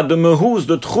teva, the mehus,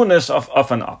 the tchunes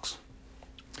of an ox.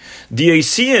 The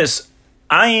Asias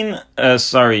Aleph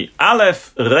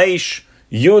Reish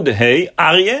Yud Hey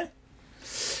Aryeh,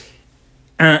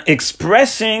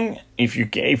 expressing, if you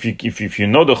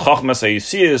know the Chochmas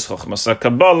HaYisiyas, Chochmas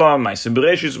HaKabbalah, Ma'aseh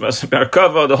Bereshis, Ma'aseh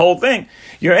Merkava, the whole thing,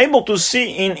 you're able to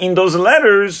see in those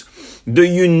letters the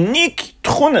unique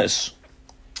tchunas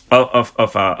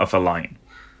of a line,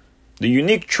 the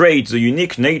unique traits, the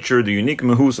unique nature, the unique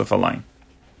mehus of a line.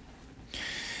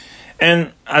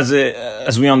 And as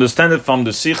we understand it from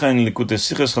the Sikha in Likutei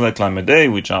Sichos Chelek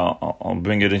Lamedei, which I'll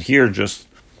bring it in here just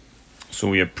so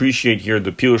we appreciate here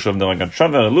the Pirush of the Ragat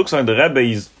Shaver, it looks like the Rebbe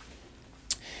is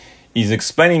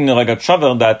explaining the Ragat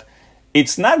Shaver that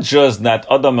it's not just that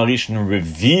Adam HaRishon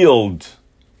revealed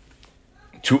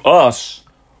to us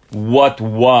what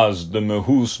was the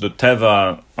mehus, the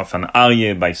teva of an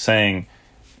Aryeh by saying,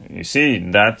 you see,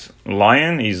 that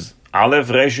lion is Aleph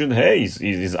Resh Yud Hey, is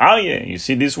Aryeh. You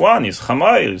see this one is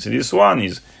Chamayr. You see this one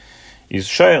is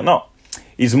Sheir. No,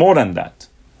 it's more than that.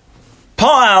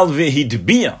 Pa'al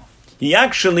v'hidbiyah. He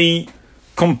actually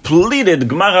completed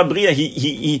Gemara Bria.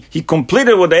 He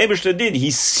completed what the Eibishter did. He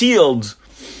sealed.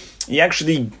 He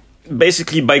actually,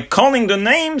 basically, by calling the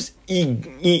names,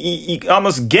 he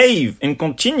almost gave and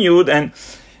continued and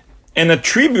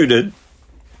attributed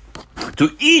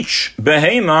to each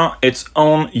behema its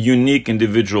own unique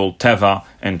individual teva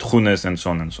and tchunes and so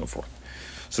on and so forth.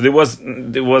 So there was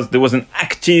an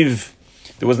active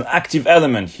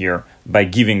element here by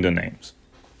giving the names.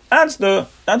 That's the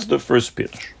first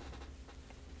pirush.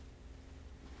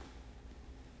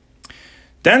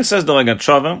 Then says the Ragat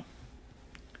Shaver,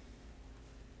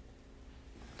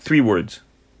 3 words.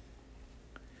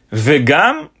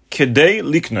 Vegam kedei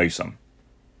liknoisam.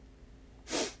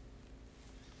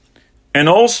 And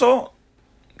also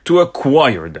to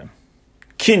acquire them.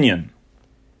 Kinyan.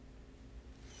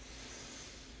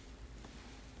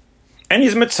 And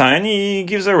he's Metzayin, he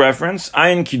gives a reference.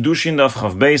 Ayin Kiddushin Daf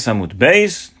Chav Beis Amud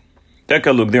Beis. Take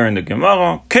a look there in the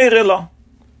Gemara. Keirila.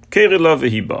 Keirila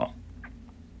v'hiba.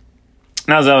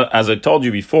 Now, as I told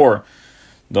you before,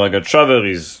 the Ragat Shaver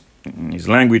is, his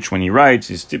language when he writes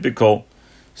is typical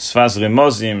Sfas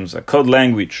Remozim, it's a code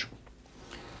language.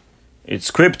 It's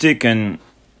cryptic, and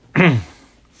in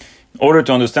order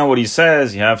to understand what he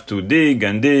says, you have to dig,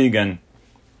 and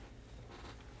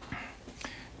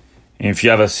if you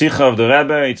have a Sikha of the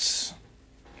Rebbe, it's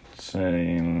like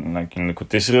in the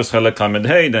Likutei Sichos Chelek Lamed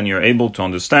Hey, then you're able to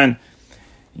understand.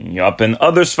 You open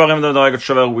other Sfarim of the Ragat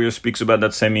Shaver where he speaks about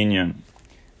that same inyan.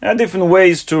 There are different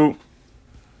ways to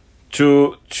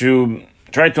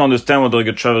try to understand what the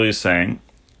Ragat Shaver is saying.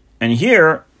 And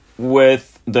here,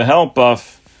 with the help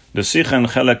of the Sikha and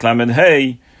Chelek Lamed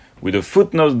Hey, with a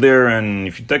footnote there, and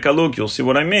if you take a look, you'll see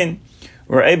what I mean.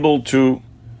 We're able to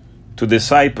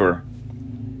decipher,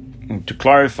 to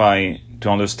clarify, to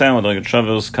understand what Ragat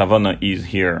Shaver's kavana is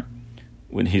here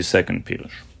with his second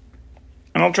pirush.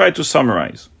 And I'll try to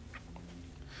summarize.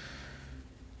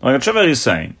 Ragat Shaver is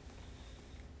saying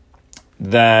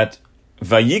that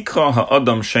Vayikra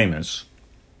ha'adam shemes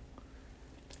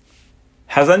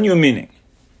has a new meaning.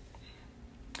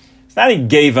 It's not he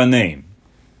gave a name.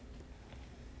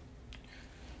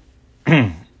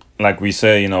 Like we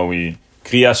say, we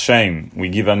Kriyas Shem, we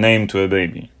give a name to a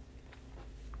baby.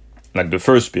 Like the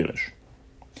first pirush.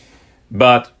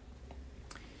 But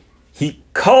he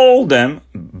called them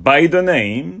by the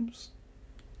names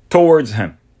towards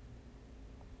him.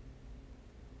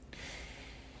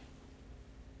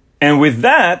 And with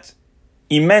that,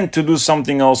 he meant to do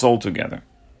something else altogether.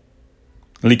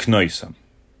 Liknoisam,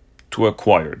 to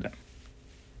acquire them.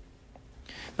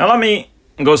 Now let me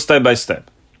go step by step.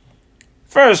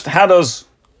 First, how does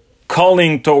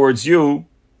calling towards you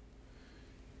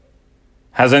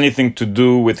has anything to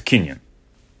do with kinyan,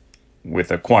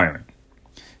 with acquiring?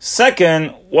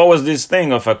 Second, what was this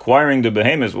thing of acquiring the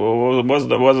behemoths? What was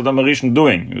the HaRishon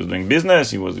doing? He was doing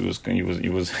business. He was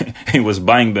he was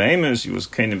buying behemoths. He was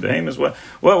kaining behemoths.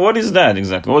 What is that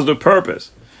exactly? What was the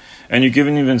purpose? And you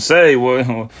can even say,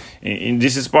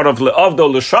 this is part of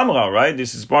Le'avdol L'Shamra, right?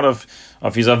 This is part of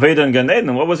his Aveda and Gan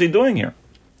Eden. What was he doing here?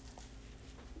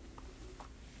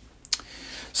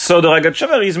 So the Ragat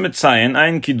Shaver is Metzayin,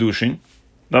 Ayin Kiddushin,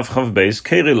 Daf Chav Beis,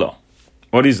 Keirila.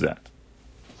 What is that?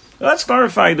 Let's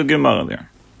clarify the Gemara there.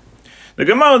 The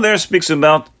Gemara there speaks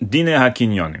about Dine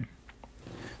HaKinyonim.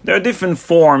 There are different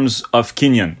forms of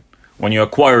kinyan when you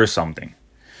acquire something.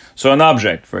 So an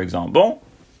object, for example,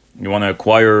 you want to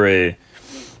acquire a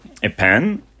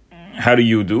pen. How do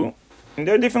you do? And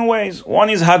there are different ways. One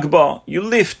is Hagbah, you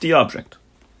lift the object.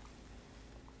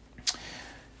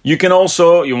 You can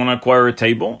also, you want to acquire a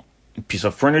table, a piece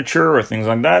of furniture or things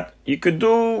like that, you could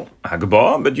do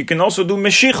Hagbah, but you can also do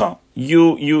Meshicha.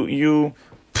 You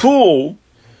pull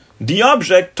the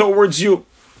object towards you.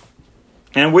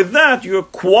 And with that, you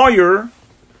acquire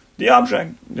the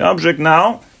object. The object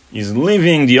now is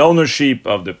leaving the ownership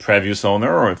of the previous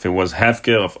owner, or if it was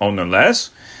hefker of owner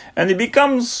less, and it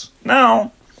becomes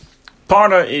now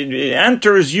it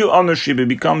enters your ownership, it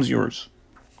becomes yours.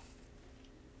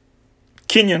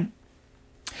 Kinyan.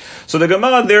 So the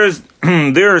Gemara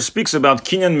there speaks about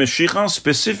Kinyan Meshicha,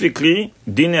 specifically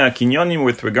Dine HaKinyanim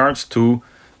with regards to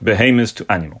behemoths, to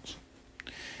animals.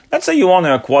 Let's say you want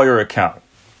to acquire a cow.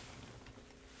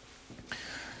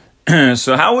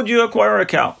 So how would you acquire a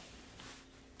cow?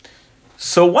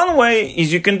 So one way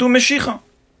is you can do Meshicha.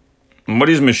 What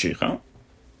is Meshicha?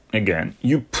 Again,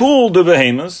 you pull the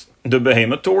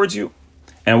behemoth towards you.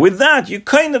 And with that, you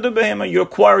kind of the behemoth, you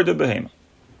acquire the behemoth.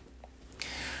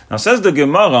 Now says the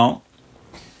Gemara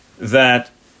that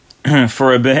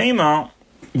for a behemoth,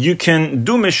 you can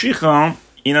do Meshicha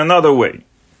in another way,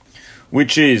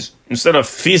 which is instead of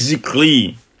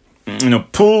physically,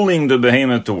 pulling the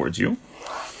behemoth towards you,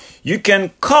 you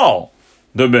can call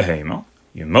the behemoth,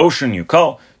 you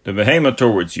call the behemoth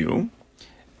towards you,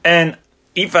 and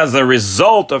if as a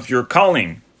result of your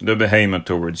calling the behemoth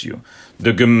towards you,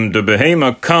 the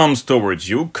behemoth comes towards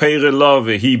you,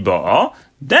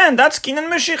 then that's Kinyan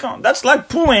Meshicha. That's like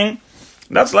pulling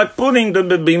the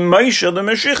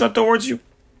Meshicha towards you.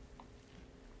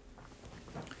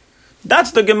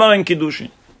 That's the Gemara in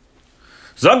Kiddushin.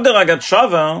 Zog der Ragat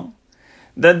Shava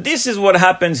that this is what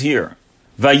happens here.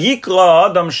 Vayikra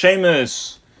Adam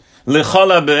Shemes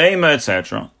Lechala Be'ema,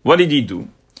 etc. What did he do?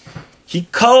 He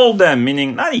called them,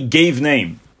 meaning not he gave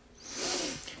name.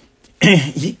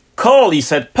 He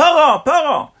said,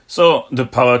 Para. So the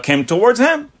Para came towards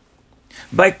him.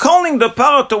 By calling the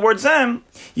Para towards him,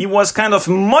 he was kind of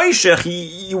moishech,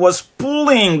 he was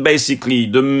pulling basically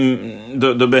the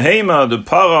behema, the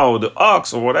Para or the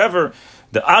ox or whatever,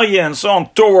 the Aryeh and so on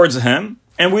towards him.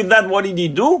 And with that, what did he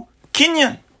do?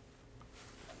 Kinyan.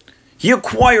 He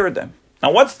acquired them.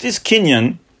 Now what's this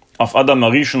Kinyan of Adam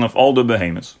HaRishon, of all the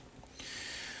behemoths?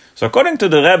 So according to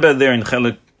the Rebbe there in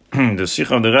Chelek, the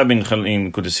Sikh of the Rebbe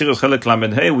in Kudesiras Chelek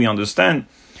Lamed Hey, we understand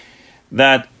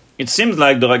that it seems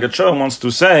like the Ragat Shor wants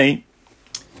to say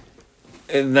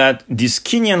that this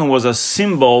Kinyan was a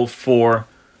symbol for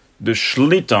the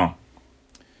Shlita,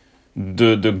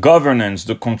 the governance,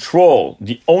 the control,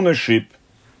 the ownership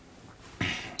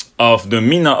of the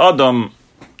Mina Adam,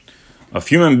 of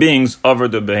human beings, over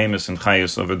the behemoths and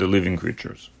chayas, over the living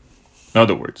creatures. In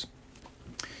other words,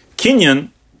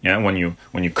 Kinyan, when you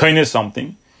kindness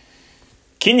something,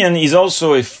 Kinyan is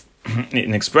also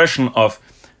an expression of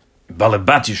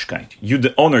Balabatishkeit. You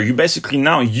the owner, you basically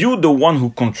now, you the one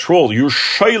who control, you're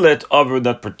shaylet over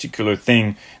that particular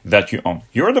thing that you own.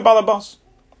 You're the balabas.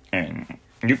 And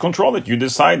you control it. You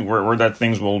decide where that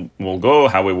things will go,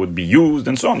 how it would be used,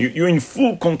 and so on. You're in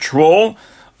full control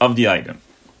of the item.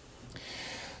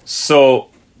 So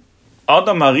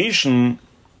Adam HaRishon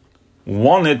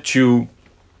wanted to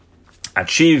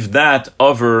achieve that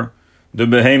over the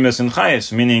behemoths and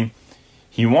chayes, meaning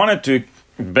he wanted to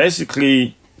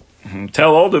basically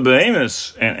tell all the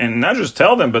behemoths, and not just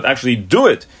tell them, but actually do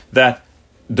it, that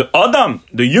the Adam,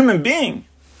 the human being,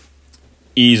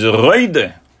 is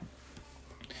roide,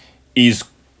 is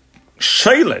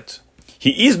shaylet.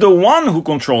 He is the one who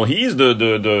controls. He is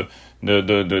the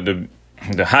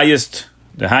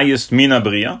highest mina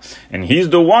bria, and he's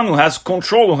the one who has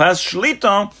control, who has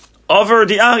shlita over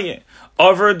the aryeh,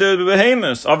 over the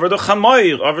behemoths, over the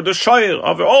chamoir, over the shoyer,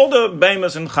 over all the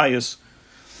behemoths and chayes.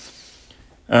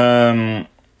 Right?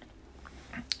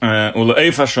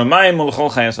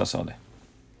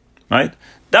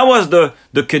 That was the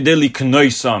kedeli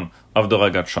knoisan of the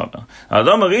Ragat Shava.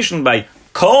 Adam HaRishon, by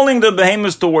calling the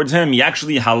behemoths towards him, he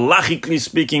actually, halachically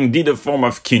speaking, did a form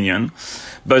of kinyan.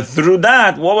 But through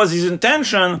that, what was his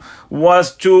intention?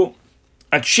 Was to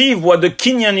achieve what the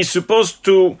kinyan is supposed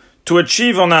to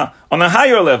achieve on a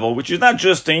higher level, which is not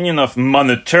just a union of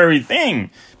monetary thing,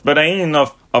 but a union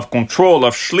of control,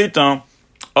 of shlita,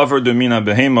 over the mina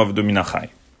behem, of the mina chai.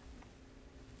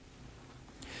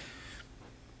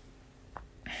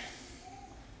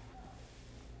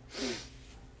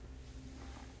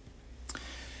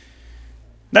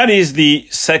 That is the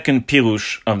second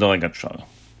pirush of the Ragat Shava.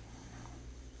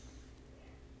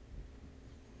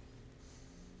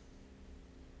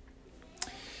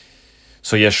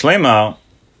 So Yeshlema,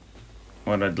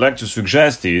 what I'd like to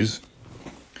suggest is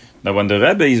that when the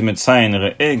Rebbe is mitzayin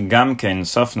re'eh gamken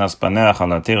sofnas paneach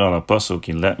al atira al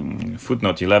pasuk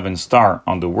footnote 11 star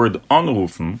on the word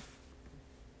anrufen,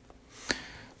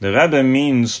 The Rebbe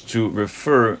means to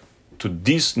refer to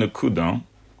this nekuda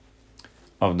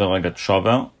of the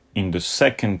Rogatchover in the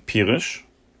second Pirush,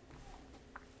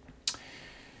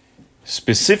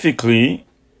 specifically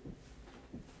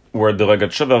where the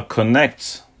Rogatchover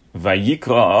connects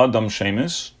Vayikra Adam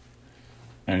Shemes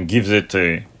and gives it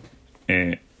a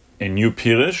new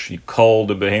Pirush. He called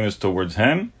the behemoths towards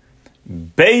him,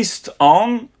 based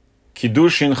on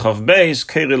Kiddushin Chav Beis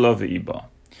Keirila Ve'iba.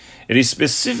 It is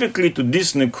specifically to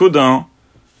this nekuda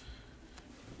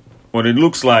what it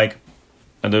looks like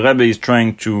that the Rebbe is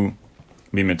trying to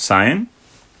be Metzayin,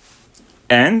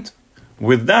 and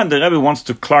with that the Rebbe wants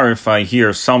to clarify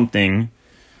here something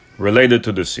related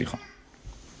to the Sikha.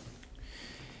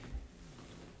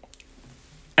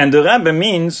 And the Rebbe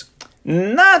means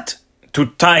not to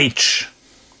teach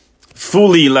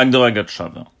fully like the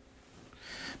Rogatchover,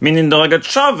 meaning the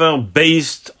Rogatchover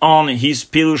based on his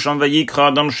Pirush on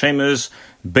Vayikra Adam Shemes,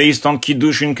 based on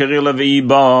Kiddushin Keirila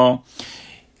Ve'iba,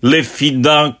 Lefi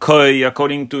Darkoi,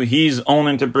 according to his own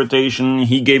interpretation,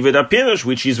 he gave it a Pirush,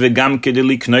 which is Vegam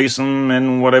Kedeli Knoisen,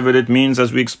 and whatever that means,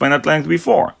 as we explained at length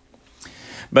before.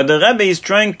 But the Rebbe is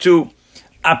trying to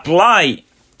apply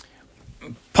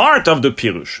part of the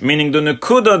Pirush, meaning the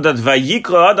Nekuda that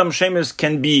Vayikra Adam Shemes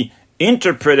can be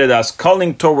interpreted as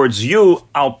calling towards you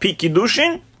al pi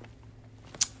Kiddushin,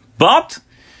 but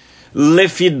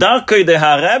Lefi Darkei de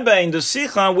HaRebbe in the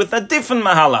Sikha with a different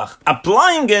Mahalach,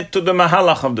 applying it to the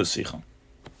Mahalach of the Sikha.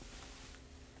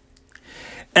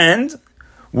 And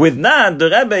with that, the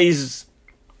Rebbe is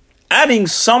adding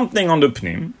something on the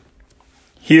Pnim,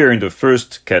 here in the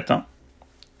first Keta,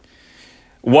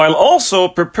 while also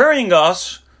preparing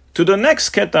us to the next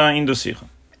Keta in the Sikha.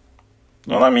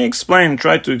 Now let me explain,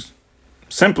 try to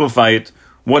simplify it,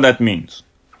 what that means.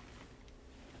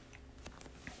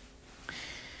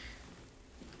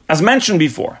 As mentioned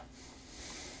before,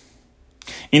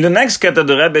 in the next Keta,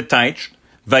 the Rebbe teached,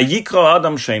 Vayikra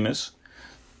Adam Shemes,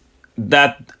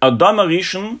 that Adam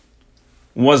Arishon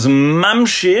was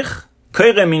mamshich.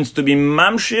 Keire means to be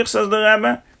mamshich, says the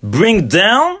Rebbe, bring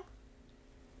down,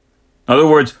 in other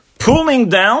words, pulling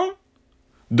down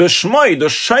the shmoi, the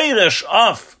shayresh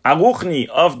of aruchni,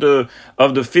 of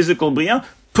the physical bria,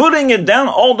 putting it down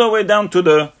all the way down to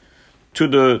the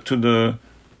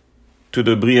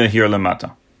bria here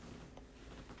lemata.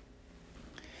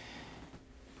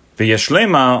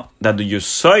 V'yeshlema, that the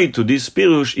yesod to this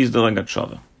pirush is the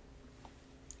Rogatchover.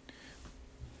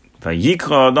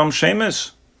 Vayikra Adam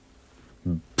Shemes,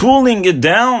 pulling it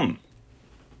down.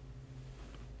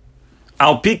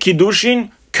 Al pi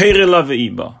Kiddushin Keirila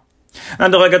Ve'iba.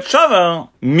 And the Rogatchover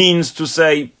means to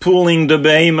say pulling the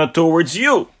behemoth towards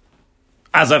you,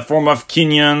 as a form of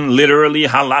kinyan, literally,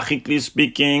 halachically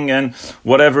speaking, and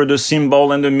whatever the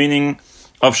symbol and the meaning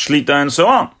of shlita and so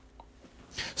on.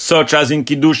 Such as in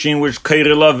Kiddushin, which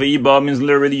Keirila Ve'iba means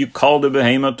literally you call the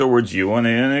behemoth towards you and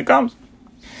it comes.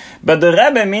 But the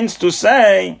Rebbe means to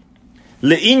say,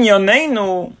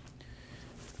 Le'inyoneinu,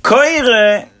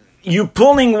 Keire, you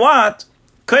pulling what?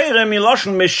 Keire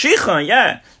miloshen meshicha,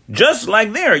 yeah. Just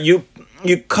like there, you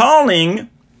calling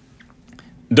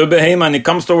the behemoth and it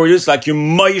comes towards you, it's like you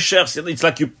moishech, it's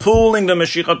like you pulling the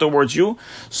meshicha towards you.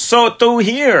 So to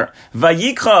here,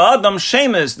 Vayikra Adam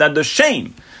Shemes, that the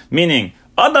shame, meaning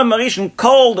Adam Arishon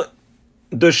called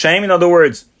the shame, in other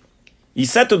words, he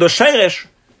said to the Sheresh,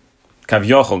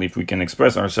 Kavyochel, if we can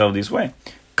express ourselves this way,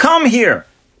 come here.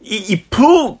 He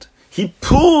pulled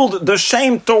the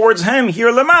shame towards him here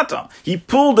lemata. He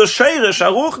pulled the Sheresh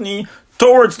Aruchni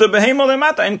towards the Behemoth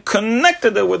lemata and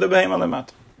connected it with the Behemoth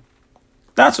lemata.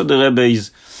 That's what the Rebbe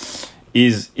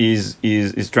is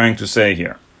trying to say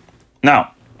here.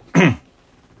 Now,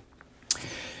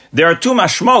 there are two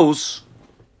mashmos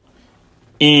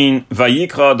in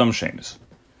Vayikra Adam Shemes.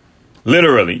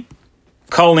 Literally,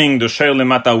 calling the Sheil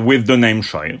lemata with the name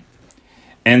Sheil,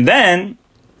 and then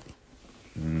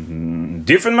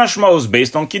different mashmos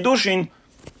based on Kiddushin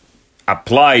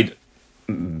applied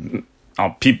al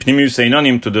pi pnimius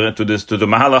einonim to the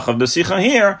mahalach of the Sikha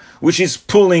here, which is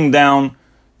pulling down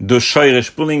the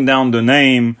shayresh, pulling down the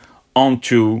name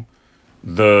onto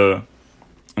the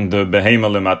behema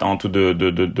lemata, onto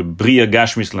the bria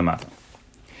gashmis lemata.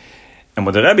 And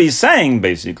what the Rebbe is saying,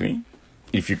 basically,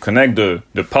 if you connect the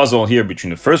puzzle here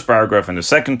between the first paragraph and the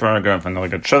second paragraph and the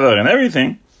Rogatchover and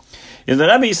everything, is the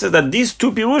Rebbe says that these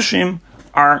two pirushim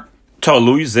are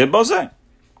talui ze bazeh.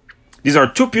 These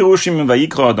are two pirushim in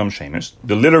Vayikra Adam Shemes,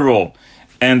 the literal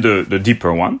and the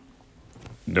deeper one,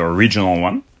 the original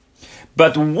one.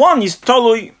 But one is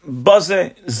talui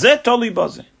bazeh, ze talui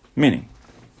bazeh, meaning,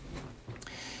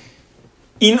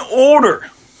 in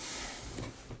order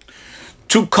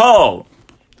to call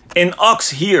an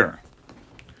ox here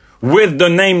with the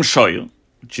name Shoyer,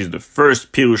 which is the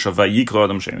first pirush of Vayikra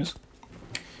Adam Shemes,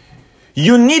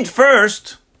 you need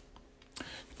first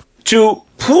to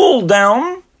pull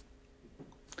down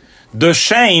the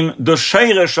shame, the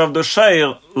shayresh of the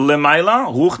shayr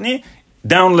lemaila, ruchni,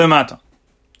 down lemata,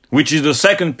 which is the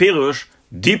second pirush,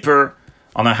 deeper,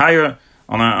 on a higher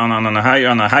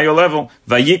level,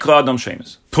 Vayikra Adam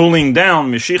Shemes, pulling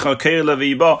down Meshicha Keila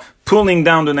V'iba, pulling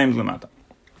down the names lemata.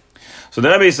 So the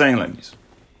Rebbe is saying like this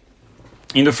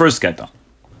in the first kata.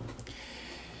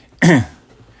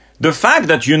 The fact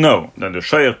that you know that the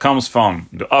shayr comes from,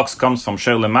 the ox comes from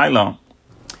shayr lemaila,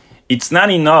 it's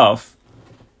not enough.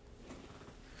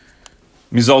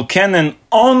 Mizol kenen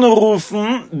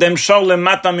onrufen dem shayr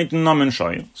lemata mit nomen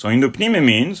shayr. So in the Pnimi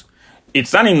means,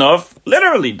 it's not enough,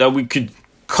 literally, that we could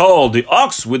call the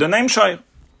ox with the name shayr.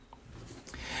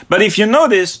 But if you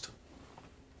noticed,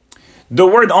 the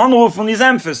word onrufen is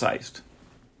emphasized.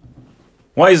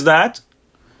 Why is that?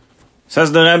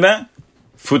 Says the Rebbe,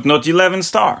 footnote 11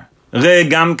 star. Re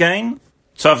gamkein,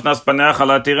 tzafnas paneach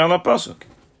alatira la pasuk.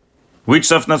 Which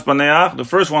tzafnas paneach? The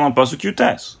first one on pasuk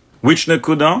Yutes. Which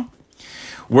nekuda?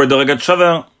 Where the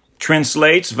Rogatchover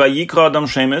translates Vayikra Adam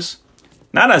Shemes,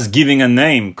 not as giving a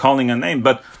name, calling a name,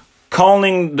 but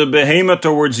calling the behemoth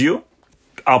towards you,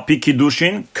 al pi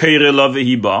kiddushin, keire la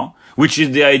vehiba, which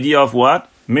is the idea of what?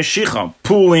 Meshicha,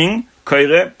 pulling,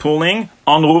 keire, pulling,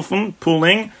 anrufen,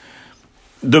 pulling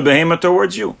the behemoth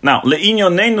towards you. Now,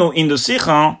 le'inyonenu in the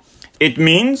Sicha, it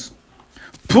means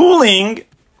pulling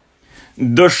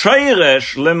the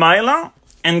shayresh lemaila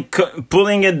and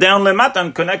pulling it down lemata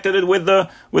and connected it with the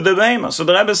behemoth. So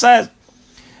the Rebbe says,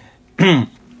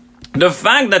 the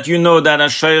fact that you know that a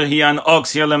shayr here and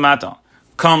ox here lemata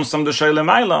comes from the shayr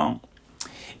lemaila,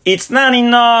 it's not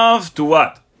enough to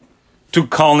what? To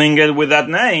calling it with that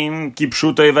name,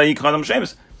 kipshutei vayikra adam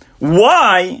shemes.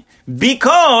 Why?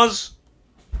 Because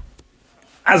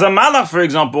as a malach, for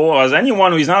example, or as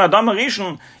anyone who is not a Adam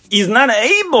Rishon, is not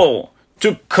able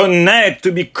to connect,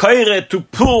 to be koire, to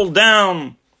pull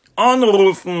down,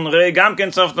 onrufen,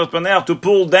 to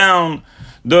pull down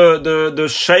the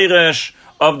shayresh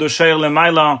of the shayr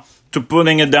lemaila, to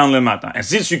pulling it down lemata. And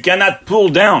since you cannot pull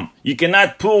down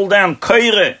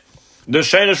koire, the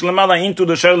shayresh lemaila into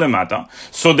the shayr lemata,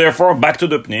 so therefore, back to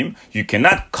the pnim, you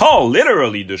cannot call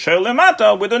literally the shayr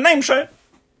lemata with the name shayr.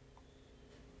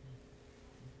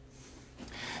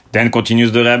 Then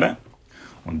continues the Rebbe,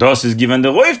 and thus is given the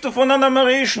roifte von Adam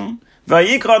Rishon,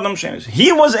 Vayikra Adam Shemes.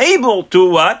 He was able to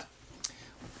what?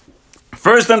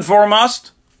 First and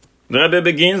foremost, the Rebbe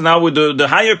begins now with the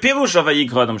higher pirush of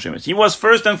Vayikra Adam Shemes. He was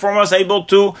first and foremost able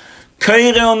to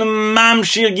keire on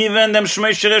mamshir given them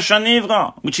shmei sheresh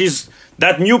hanivra, which is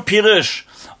that new pirush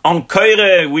on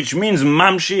keire, which means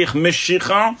mamshich,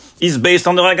 meshicha, is based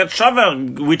on the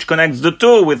Rogatchover, which connects the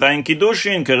two with Ayin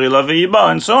Kiddushin, Kerila Veiba,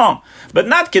 and so on. But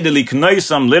not kedelik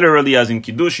noisam, literally as in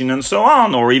Kiddushin and so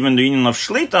on, or even the union of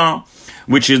Shlita,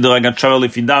 which is the Rogatchover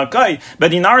Lefidar Kai.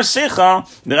 But in our Sicha,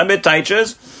 the Rebbe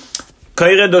teaches,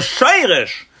 keire the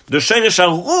shayresh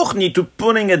aruchni, to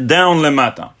putting it down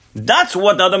lemata. That's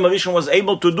what Adam Rishon was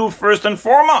able to do first and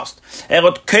foremost.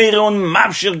 Erot keirun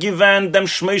mavshir given dem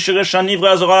shmeisheresh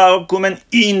hanivra azora kumen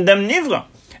in dem nivra.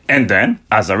 And then,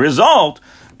 as a result,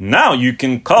 now you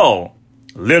can call,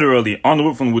 literally,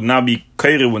 onrufen would not be,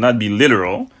 keir would not be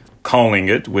literal, calling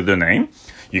it with the name.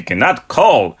 You cannot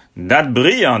call that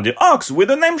bria on the ox with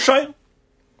the name shayr.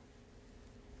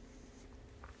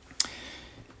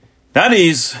 That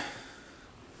is,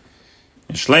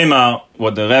 in Shleima,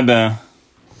 what the Rebbe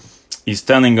is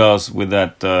telling us with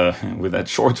that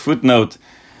short footnote,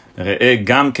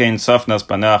 which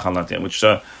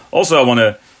also I want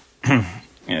to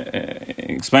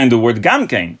explain the word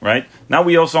gamkein, right? Now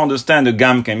we also understand the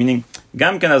gamkein, meaning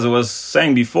gamkein, as I was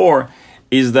saying before,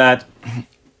 is that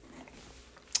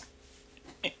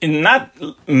not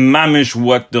mamish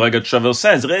what the Rogatchover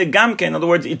says. Gamkein, in other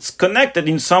words, it's connected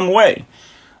in some way,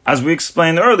 as we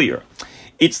explained earlier.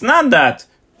 It's not that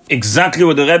exactly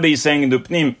what the Rebbe is saying in the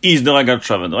Pnim is the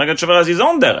Rogatchover. The Rogatchover has his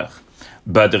own derech.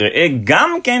 But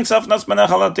gamkein tzafnas paneach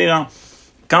alatira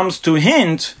comes to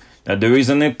hint that there is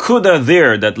a nekuda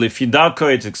there that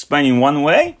Lefidako it's explained in one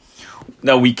way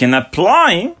that we can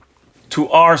apply to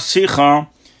our Sicha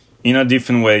in a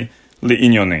different way,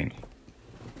 le'inyonein.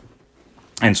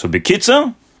 And so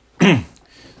Bekitza,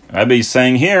 Rebbe is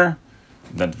saying here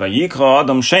that Vayikra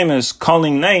Adam Shemes,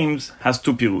 calling names, has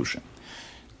two pirushim.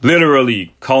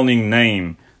 Literally calling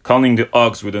the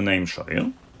ox with the name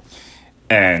Shayr.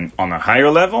 And on a higher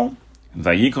level,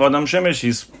 Vayikra Adam Shemes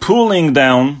is pulling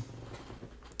down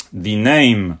the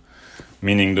name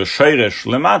meaning the Sheresh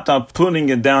Lemata, pulling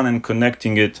it down and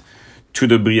connecting it to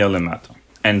the Bria Lemata.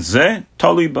 And Ze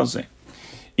Talui Baze.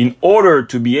 In order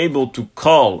to be able to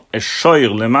call a Shoyer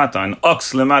Lemata, an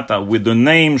ox Lemata, with the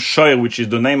name Shoyer, which is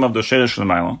the name of the Sheresh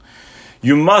Lemaila,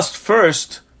 you must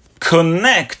first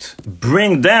connect,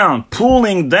 bring down,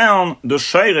 pulling down the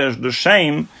Sheresh, the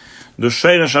Shem, the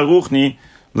Sheresh Aruchni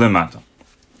Lemata.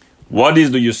 What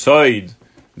is the Yesod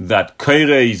that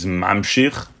Keire is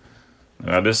Mamshich?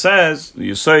 The Rebbe says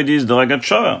the Yesod is the Ragat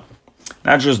Shover.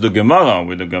 Not just the Gemara.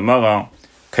 With the Gemara,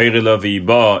 Keire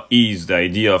Laviba is the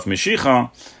idea of Meshicha,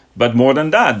 but more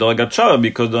than that, the Ragat Shover,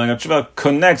 because the Ragat Shover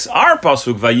connects our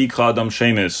pasuk Vayikra Adam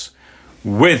Shemes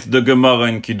with the Gemara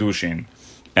in Kiddushin,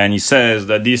 and he says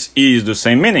that this is the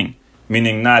same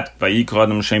meaning not Vayikra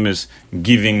Adam Shemes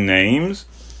giving names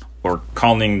or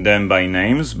calling them by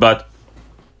names, but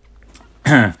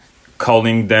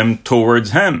calling them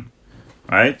towards him,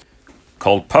 right?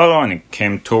 Called Paro and it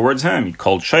came towards him. He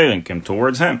called Sheir and came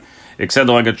towards him. Except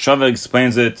the Ragat Shover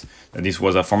explains it that this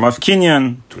was a form of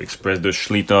Kinyan to express the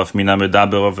Shlita of Mina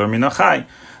Medaber over Mina Chai.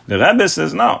 The Rebbe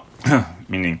says no,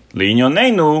 meaning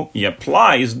Le'inyonenu, he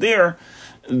applies there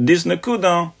this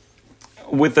Nekuda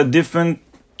with a different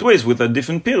twist, with a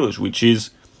different pirush, which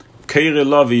is Keire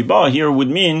Lavi Ba. Here would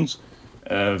means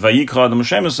Vayikra Adam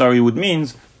Shemesari would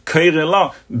means Keire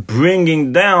La,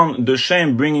 bringing down the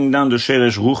Shem, bringing down the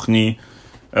Sheresh Ruchni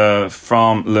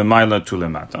from Lemaila to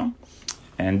Lemata.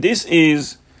 And this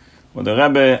is what the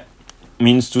Rebbe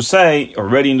means to say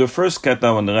already in the first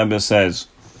kata when the Rebbe says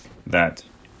that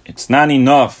it's not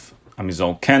enough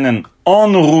Amizol Kenen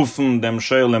onrufen dem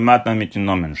Sheir Lemata mit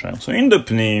Nomen Sheir. So in the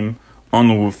Pnim,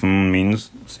 onrufen means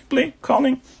simply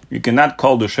calling. You cannot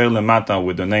call the Sheir Lemata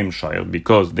with the name Sheir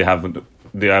because they have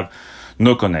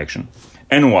no connection.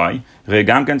 And why?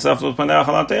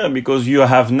 Because you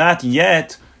have not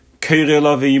yet Keire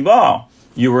Laviba.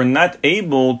 You were not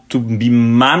able to be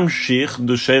mamshich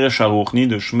the Sheresh Aruchni,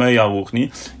 the Shmei Aruchni,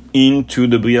 into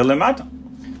the Bria Lemata.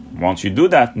 Once you do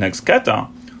that, next keta,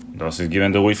 this is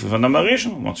given the Ruifu from the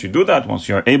Marishan. Once you do that, once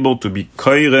you are able to be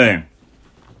Keire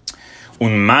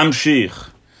un mamshich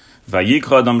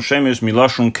Vayikra Adam Shemesh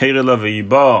milashon Keire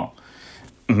Laviba,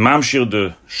 mamshich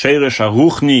the Sheresh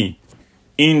Aruchni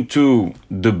into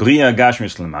the Bria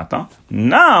Gashmis Lemata.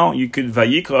 Now you could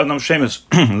Vayikra Adam Shemesh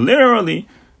literally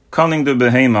calling the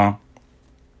Behema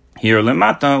here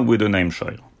Lemata with the name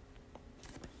Shoir.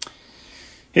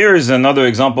 Here is another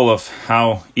example of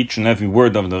how each and every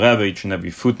word of the Rebbe, each and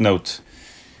every footnote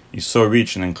is so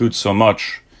rich and includes so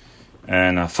much.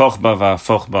 And Afochba va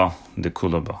Afochba de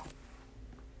Kulaba.